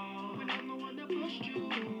all. When I'm the one that pushed you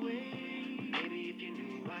away. Maybe if you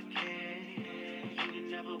knew I cared,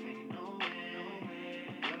 you'd never went nowhere.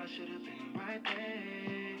 But I should have been right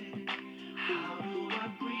there. How do I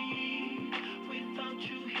breathe without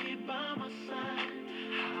you here by my side?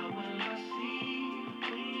 How will I see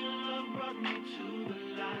when your love brought me to the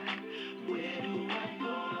light? Where do I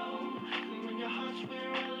go when your heart's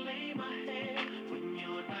where I lay my head? When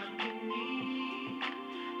you're not with me,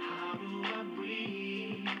 how do I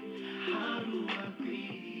breathe? How do I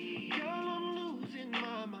breathe? Girl, I'm losing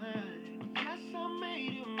my mind. Yes, I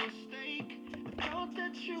made a mistake. I thought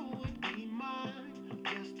that you would be mine.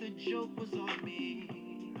 Guess the joke was on me.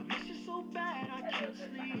 I miss you so bad I can't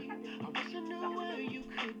sleep. I wish I knew where you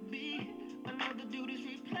could be. Another dude is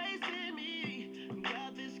replacing me.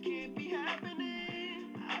 God, this can't be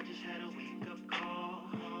happening. I just had a wake up call.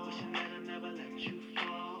 Wishing that I never let you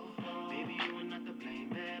fall. Baby, you were not to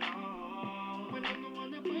blame at all. When I'm the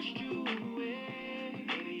one that pushed you away.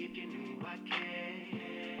 Maybe if you knew I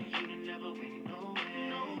cared, you'd have never went nowhere.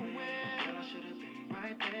 But I should have been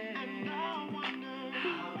right there. And I wonder,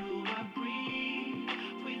 how do I breathe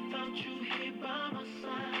without you here by my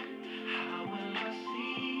side? How will I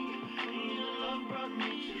see when your love brought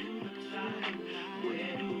me to the light?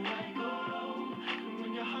 Where do I go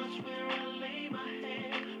when your heart's where I lay my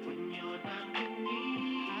head? When you're not with me,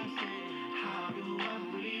 I say, how do I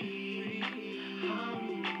breathe? How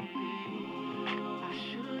do I breathe? I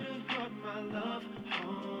should have brought my love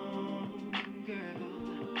home, girl.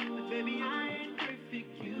 But baby, I ain't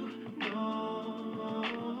perfect, you know.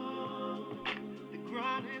 The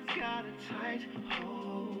grind has got a tight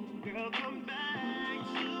hold. Girl, come back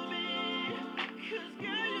to me. 'Cause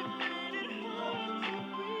girl, you made it hard to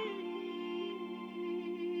breathe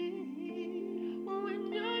when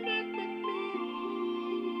you're not with me.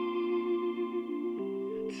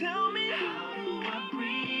 Tell